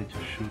nobody to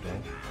shoot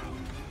at.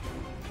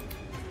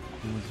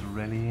 He was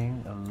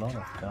rallying a lot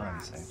of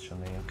guns,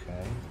 actually.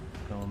 Okay,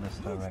 go in this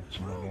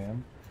direction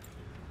again.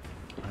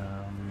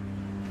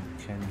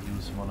 Can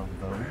use one of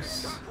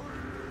those.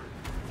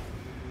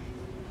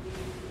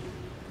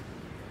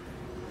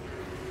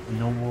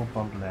 No war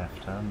bomb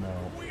left, huh?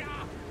 No.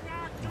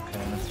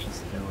 Okay, let's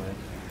just do it.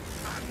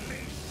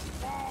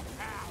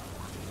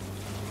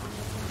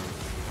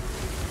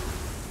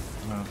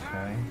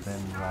 Okay,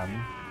 then run.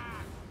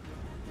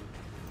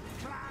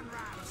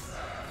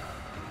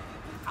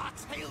 Our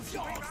tail's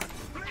yours!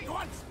 At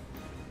once!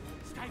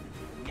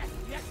 Yes,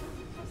 yes!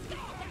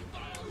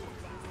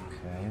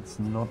 Okay, it's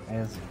not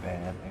as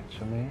bad,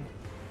 actually.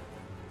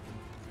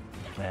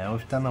 Yeah,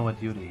 we've done our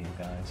duty here,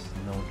 guys.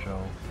 No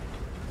joke.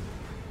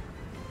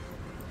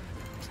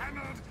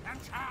 And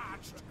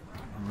charged.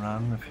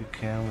 Run if you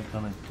can. We're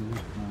gonna do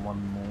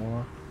one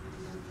more.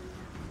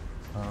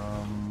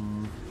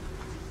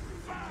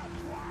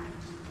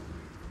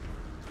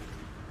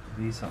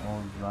 These are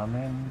all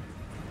running.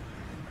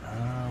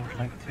 I would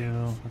like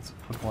to... let's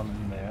put one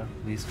in there.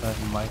 These guys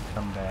might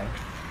come back.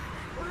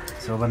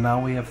 So, but now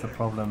we have the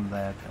problem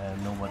that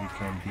nobody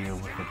can deal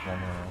with the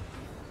general.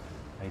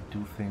 I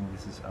do think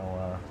this is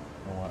our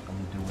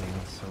undoing,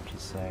 so to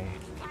say.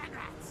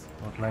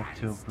 I would like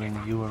to bring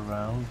you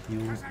around.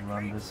 You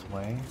run this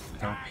way.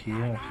 Help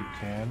here if you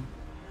can.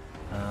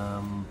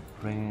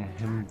 Bring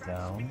him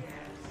down.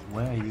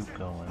 Where are you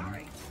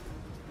going?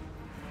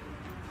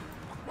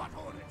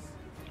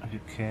 If you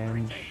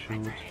can,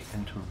 shoot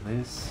into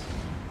this.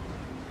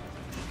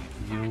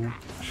 You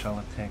shall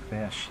attack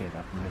there. Shit,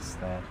 I missed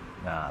that.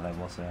 Nah, there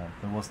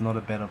was not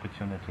a bad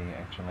opportunity,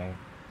 actually.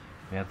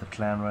 We had the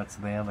clan rats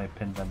there, they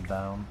pinned them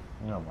down.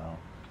 Oh well.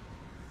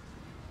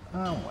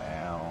 Oh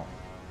well.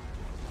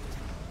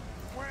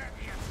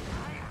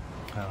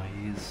 Oh,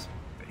 he's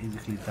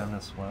basically done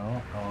as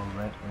well. Our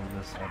red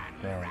ogres are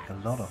back.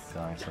 A lot of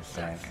guys are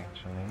back,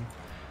 actually.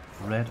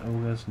 Red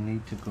ogres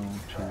need to go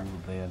to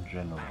their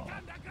general.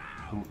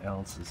 Who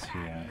else is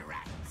here?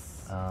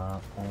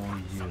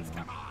 Or you.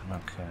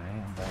 Okay,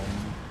 and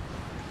then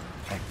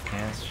I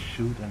guess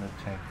shoot and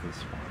attack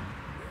this one.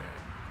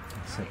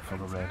 Except for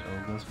the red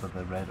ogres, but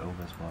the red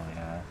ogres, well,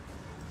 yeah,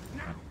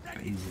 are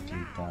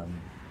basically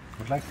done.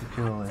 I'd like to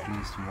kill at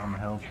least one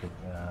health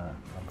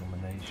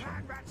abomination.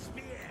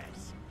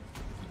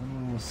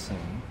 And we will see.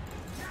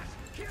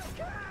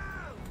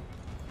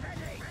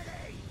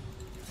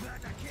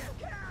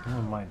 We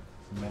might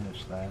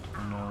manage that,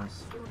 who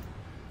knows.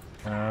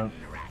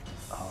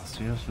 Oh,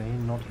 seriously?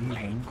 Not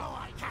even?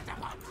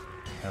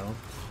 Help.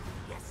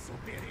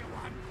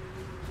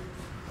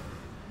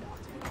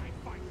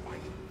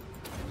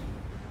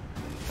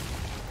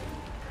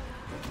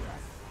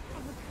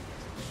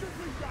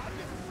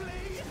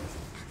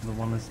 The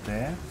one is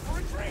there?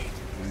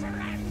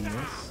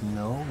 Yes,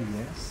 no,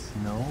 yes,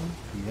 no,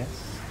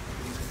 yes.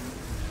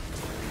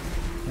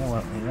 Yeah,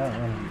 well, he is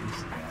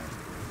there.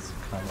 It's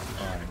kind of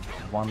fine.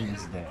 One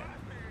is there.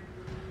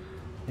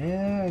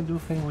 Yeah, I do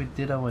think we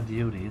did our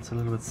duty. It's a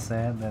little bit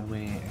sad that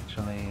we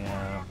actually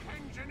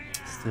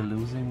still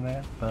losing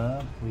that,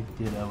 but we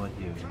did our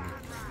duty.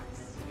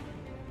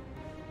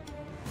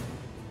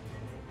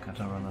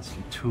 Gotta run us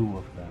through 2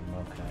 of them,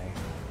 okay.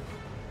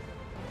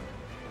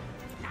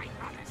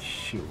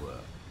 Sure.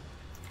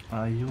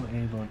 Are you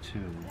able to?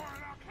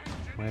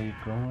 Where are you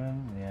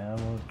going? Yeah,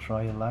 we'll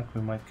try your luck.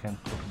 We might can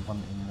put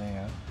one in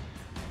there.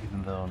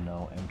 Even though,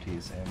 no, empty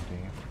is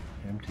empty.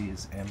 Empty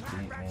is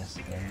empty as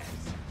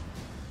empty.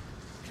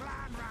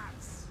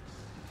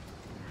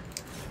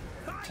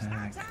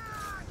 Attack,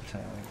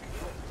 attack,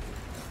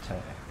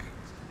 attack.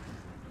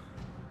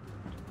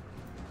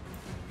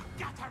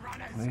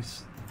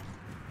 He's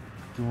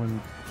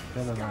doing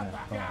better than I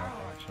thought,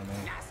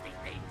 actually.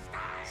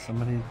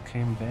 Somebody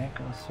came back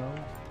or so?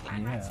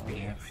 Yeah, we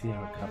have here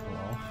a couple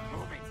of.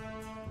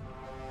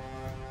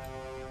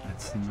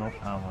 It's not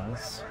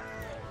ours.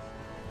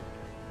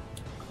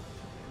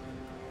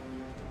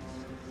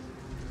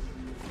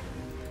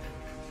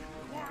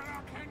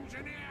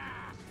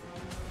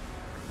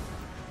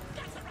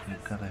 You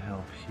gotta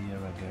help here,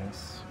 I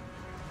guess.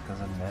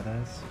 Does it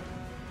matter?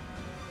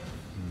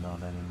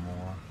 Not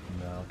anymore.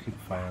 No, keep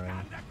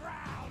firing.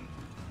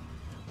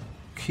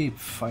 Keep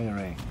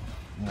firing.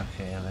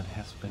 Okay, that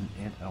has been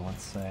it, I would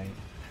say.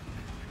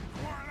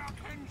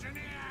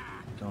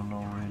 Don't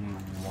know really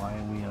why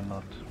we are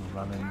not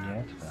running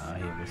yet. Ah,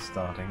 here we're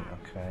starting,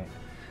 okay.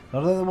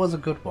 No, that was a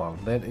good one.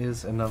 That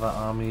is another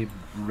army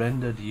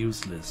rendered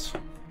useless.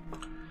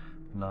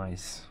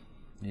 Nice.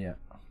 Yeah.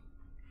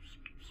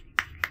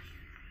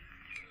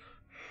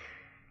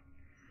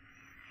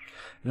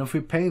 And if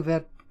we pay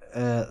that,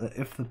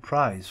 if the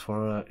price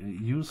for a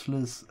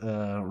useless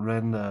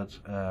rendered,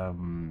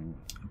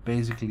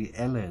 basically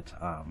elite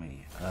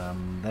army,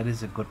 that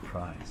is a good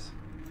price.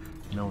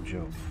 No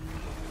joke.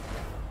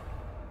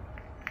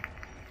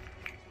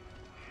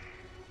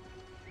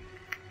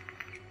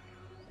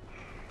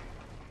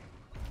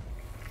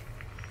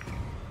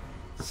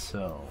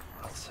 So,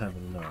 let's have a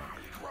look.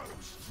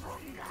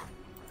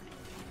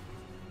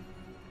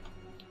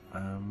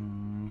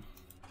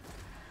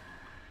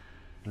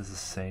 This is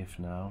safe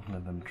now,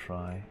 let them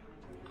try.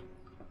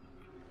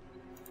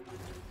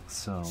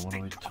 So, what are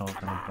we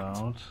talking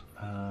about?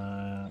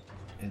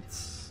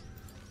 It's...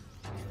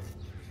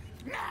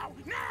 Now!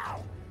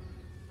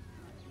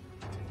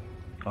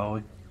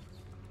 Oh,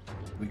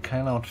 we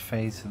cannot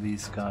face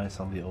these guys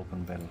on the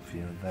open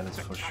battlefield, that is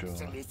for sure.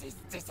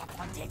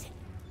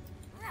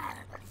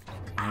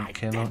 We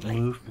cannot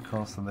move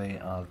because they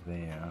are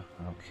there,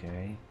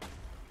 okay.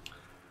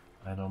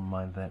 I don't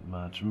mind that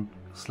much. I'm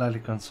slightly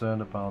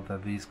concerned about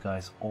that these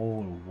guys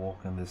all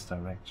walk in this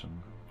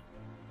direction.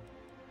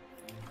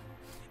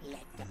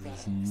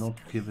 It's not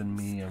giving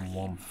me a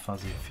warm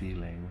fuzzy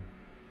feeling.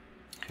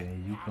 Okay,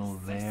 you go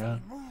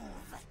there.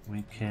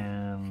 We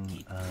can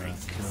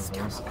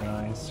kill those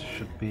guys.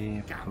 Should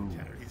be cool.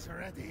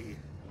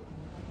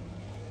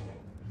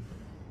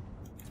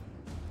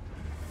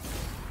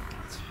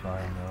 It's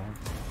fine now.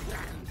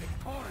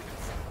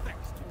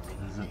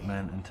 Lizard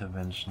Man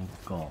intervention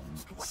gone.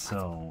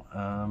 So,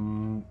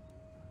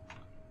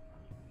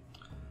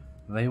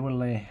 they will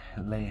lay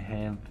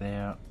hand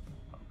there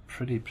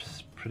pretty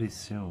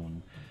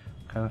soon.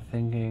 Kind of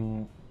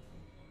thinking.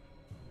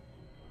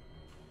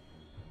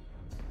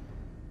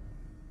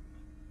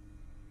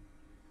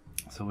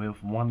 So we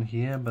have one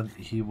here, but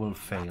he will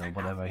fail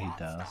whatever he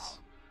does.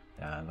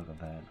 Yeah, look at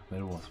that.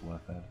 It was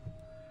worth it.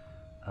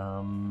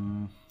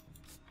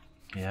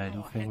 Yeah, I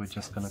do think we're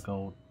just gonna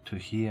go to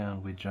here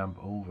and we jump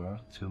over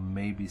to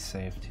maybe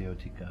save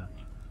Teotika.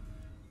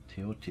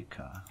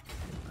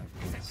 Like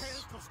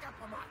this.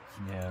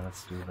 Yeah,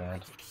 let's do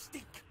that.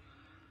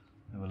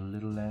 Have a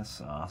little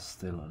less.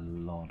 Still a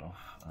lot of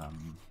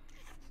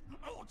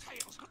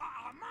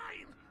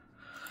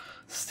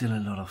still a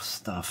lot of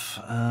stuff.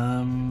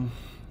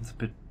 It's a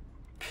bit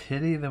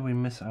pity that we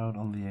miss out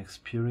on the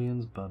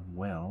experience, but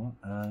well,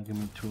 give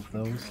me two of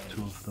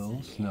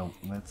those. No,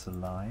 that's a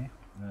lie.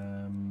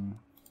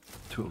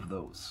 Two of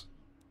those.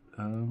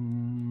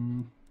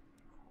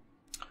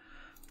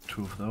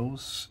 Two of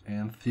those,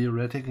 and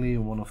theoretically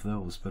one of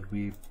those, but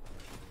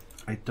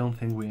I don't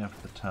think we have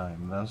the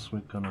time. Thus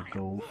we're gonna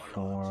go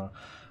for,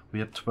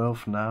 we are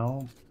 12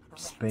 now,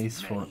 space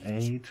for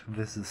 8,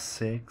 this is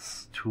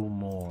 6, 2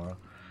 more.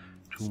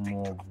 2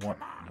 more what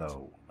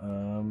though?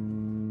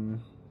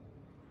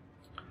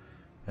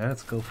 Yeah,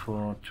 let's go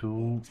for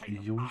 2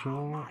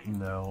 usual.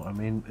 No, I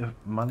mean, if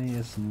money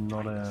is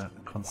not a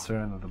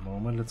concern at the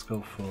moment, let's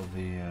go for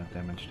the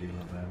damage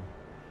dealer then.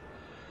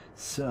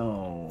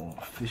 So,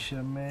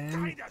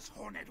 fisherman.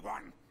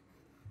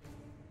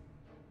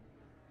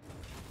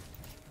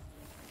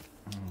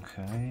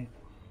 Okay.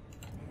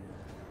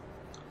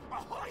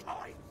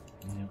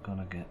 You're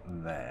gonna get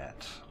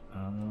that.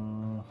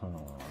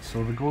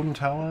 So the golden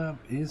tower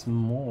is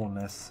more or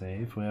less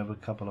safe. We have a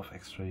couple of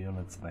extra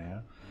units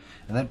there,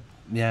 and that,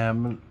 yeah,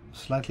 I'm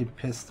slightly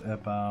pissed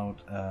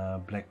about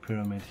Black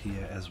Pyramid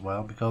here as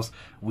well, because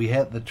we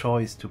had the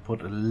choice to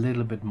put a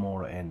little bit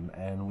more in,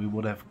 and we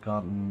would have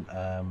gotten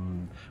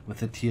with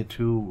the tier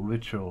 2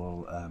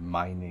 ritual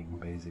mining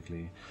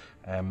basically.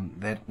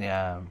 That,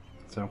 yeah.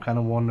 So I kind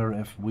of wonder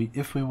if we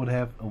would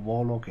have a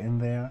warlock in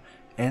there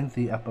and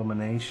the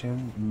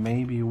abomination,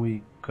 maybe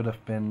we could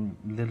have been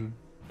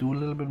do a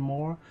little bit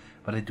more,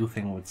 but I do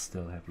think we'd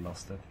still have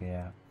lost it.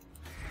 Yeah,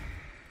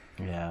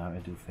 I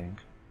do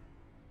think.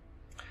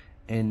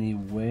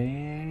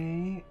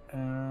 Anyway,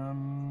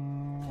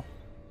 no,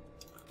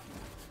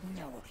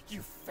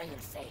 you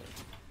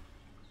failed.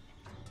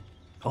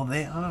 Oh,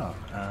 they are.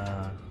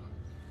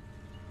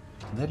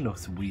 That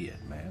looks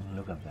weird, man.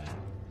 Look at that.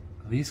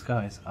 These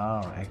guys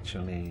are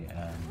actually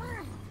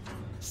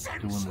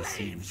doing the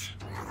siege.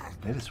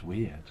 That is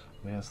weird.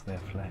 Where's their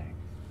flag?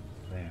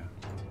 There.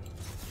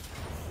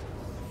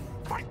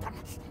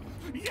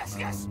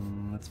 Yes.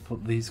 Let's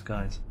put these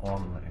guys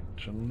on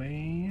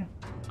actually.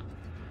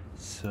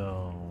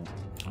 So,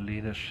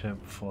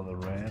 leadership for the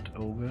red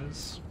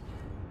ogres.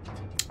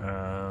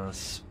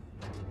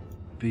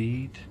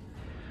 Speed.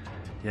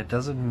 Yeah, it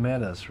doesn't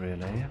matter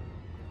really.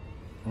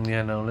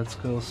 Yeah, no, let's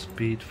go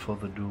speed for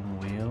the Doom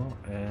Wheel,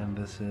 and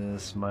this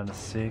is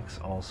 -6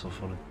 also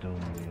for the Doom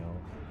Wheel.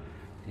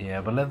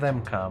 Yeah, but let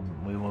them come.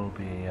 We will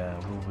be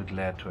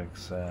glad to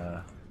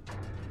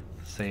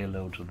say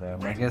hello to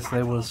them. I guess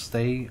they will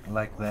stay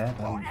like that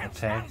and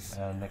attack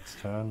next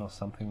turn or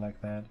something like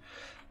that.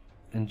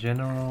 In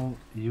general,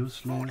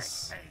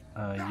 useless.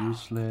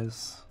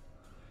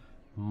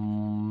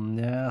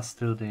 Yeah,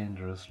 still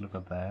dangerous. Look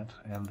at that.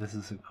 And this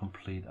is a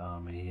complete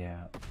army.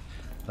 Yeah.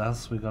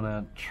 Thus we're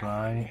gonna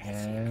try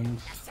and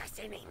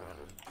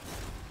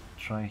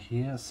try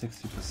here,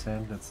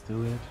 60%, let's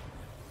do it.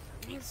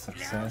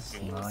 Success,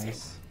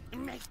 nice.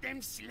 Make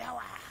them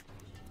slower.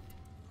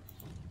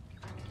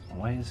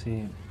 Why is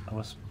he...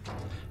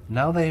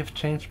 Now they have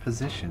changed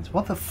positions.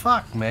 What the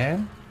fuck,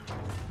 man?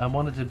 I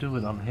wanted to do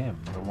it on him,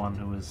 the one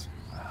who is...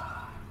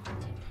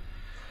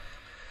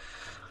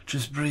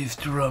 Just breathe,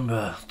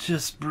 Turumba.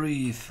 Just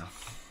breathe.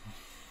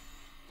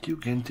 You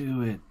can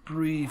do it.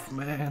 Breathe,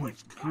 man.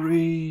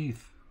 Breathe.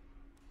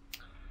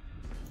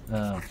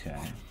 Okay.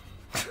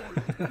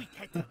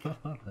 What the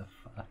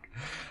fuck?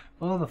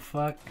 What the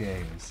fuck,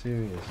 game?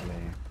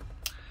 Seriously.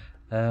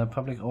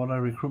 Public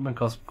order recruitment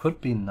cost could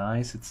be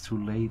nice. It's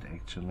too late,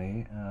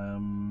 actually.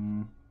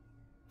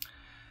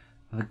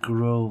 The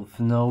growth.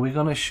 No, we're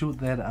gonna shoot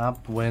that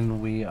up when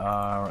we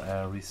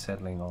are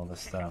resettling all the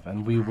stuff.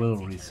 And we will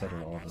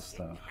resettle all the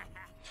stuff.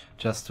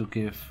 Just to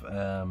give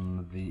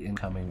the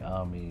incoming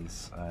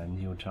armies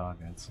new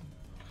targets.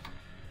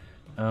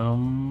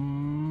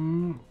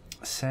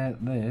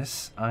 Said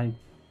this, I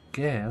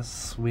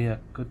guess we are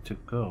good to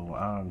go,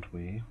 aren't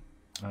we?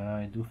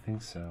 I do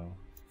think so.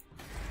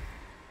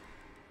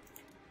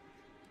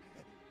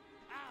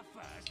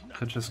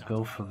 Could just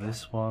go for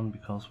this one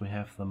because we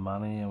have the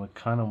money and we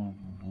kind of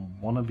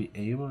want to be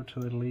able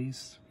to at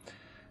least.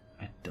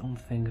 I don't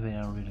think they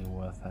are really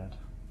worth it.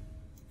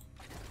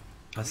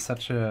 As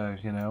such a,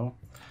 you know,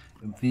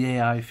 if the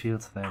AI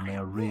feels them, they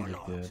are really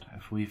good.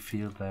 If we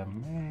feel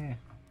them,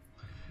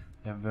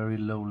 they have very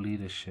low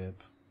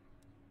leadership.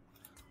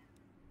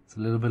 It's a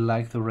little bit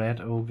like the red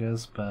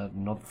ogres, but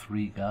not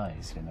 3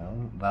 guys, you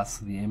know. Thus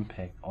the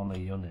impact on a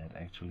unit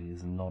actually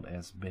is not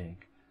as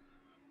big.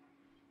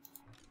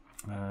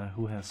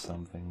 Who has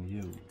something?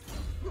 You.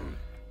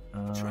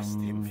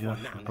 You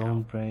have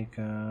Bone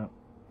Breaker.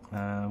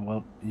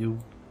 Well, you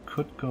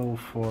could go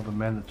for the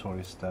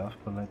mandatory stuff,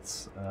 but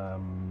let's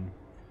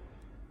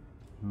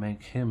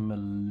make him a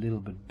little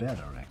bit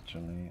better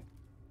actually.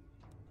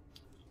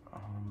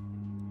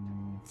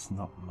 It's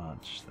not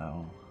much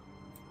though.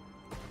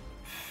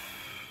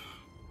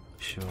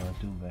 Sure, I'll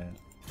do that.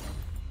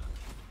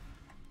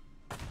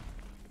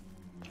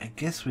 I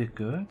guess we're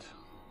good.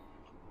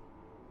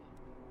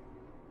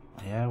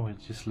 Yeah, we'll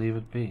just leave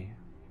it be.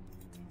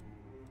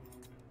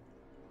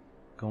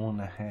 Go on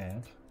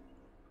ahead.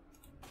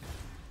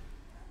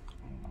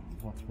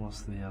 What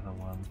was the other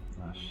one?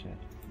 Ah, shit.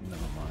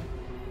 Never mind.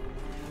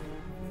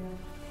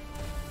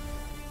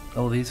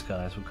 Oh, these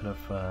guys. We could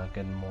have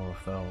gotten more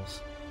of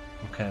those.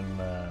 We can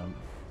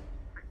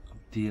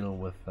deal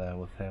with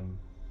him.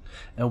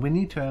 We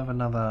need to have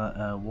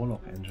another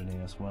Warlock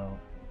engineer as well.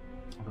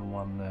 The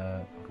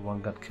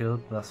one got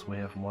killed. Thus, we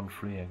have 1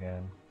 free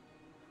again.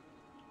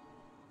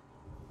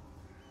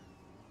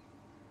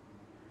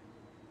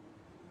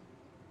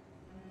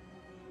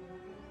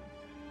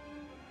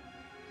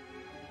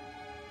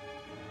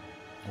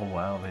 Oh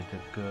wow, they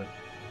did good.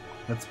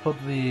 Let's put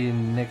the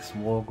next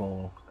war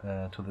goal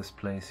to this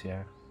place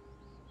here.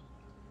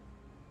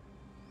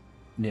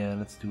 Yeah,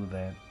 let's do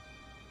that.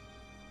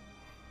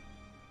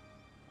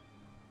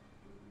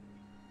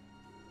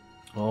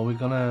 Well, we're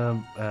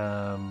gonna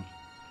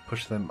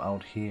push them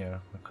out here.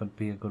 That could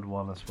be a good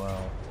one as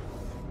well.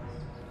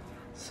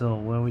 So,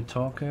 where are we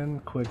talking?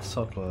 Quick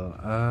subtle.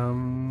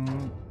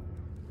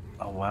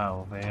 Oh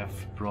wow, they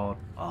have brought...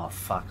 Oh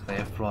fuck, they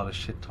have brought a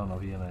shit ton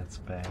of units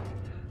back.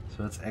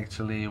 So it's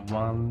actually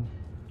 1,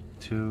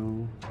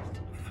 2,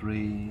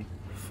 3,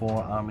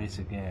 4 armies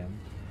again.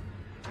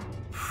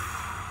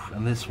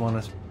 And this one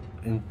is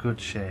in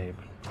good shape.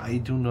 I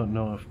do not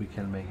know if we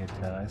can make it,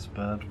 guys,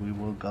 but we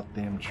will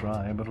goddamn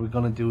try. But we're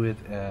gonna do it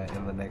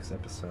in the next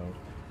episode.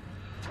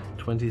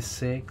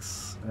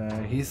 26,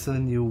 he's the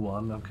new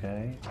one,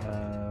 okay.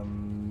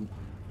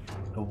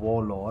 A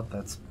warlord,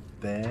 that's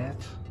bad.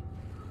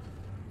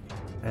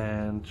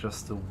 And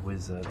just a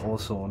wizard,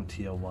 also on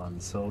tier 1.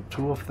 So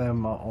 2 of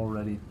them are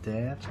already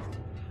dead.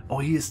 Oh,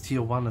 he is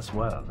tier 1 as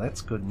well. That's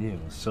good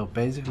news. So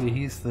basically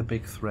he's the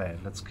big threat.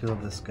 Let's kill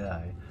this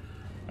guy.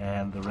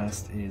 And the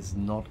rest is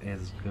not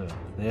as good.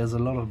 There's a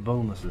lot of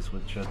bonuses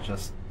which are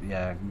just,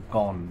 yeah,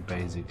 gone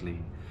basically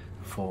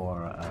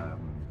for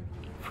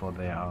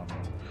their army.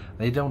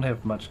 They don't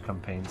have much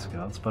campaign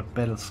skills, but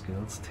battle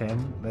skills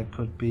 10. That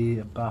could be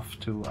a buff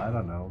to, I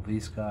don't know,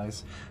 these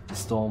guys, the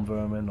storm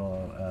vermin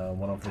or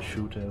one of the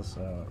shooters,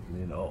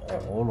 you know, or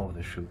all of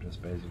the shooters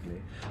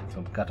basically,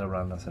 some gutter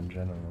runners in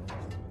general.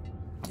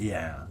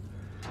 Yeah,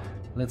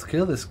 let's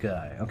kill this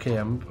guy. Okay,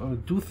 I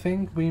do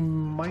think we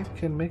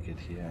can make it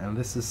here, and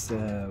this is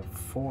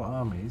 4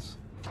 armies.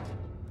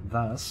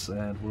 Thus,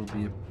 it will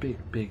be a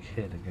big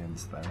hit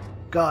against them.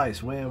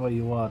 Guys, wherever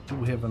you are,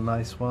 do have a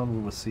nice one.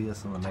 We will see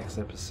us in the next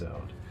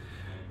episode.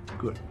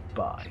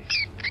 Goodbye.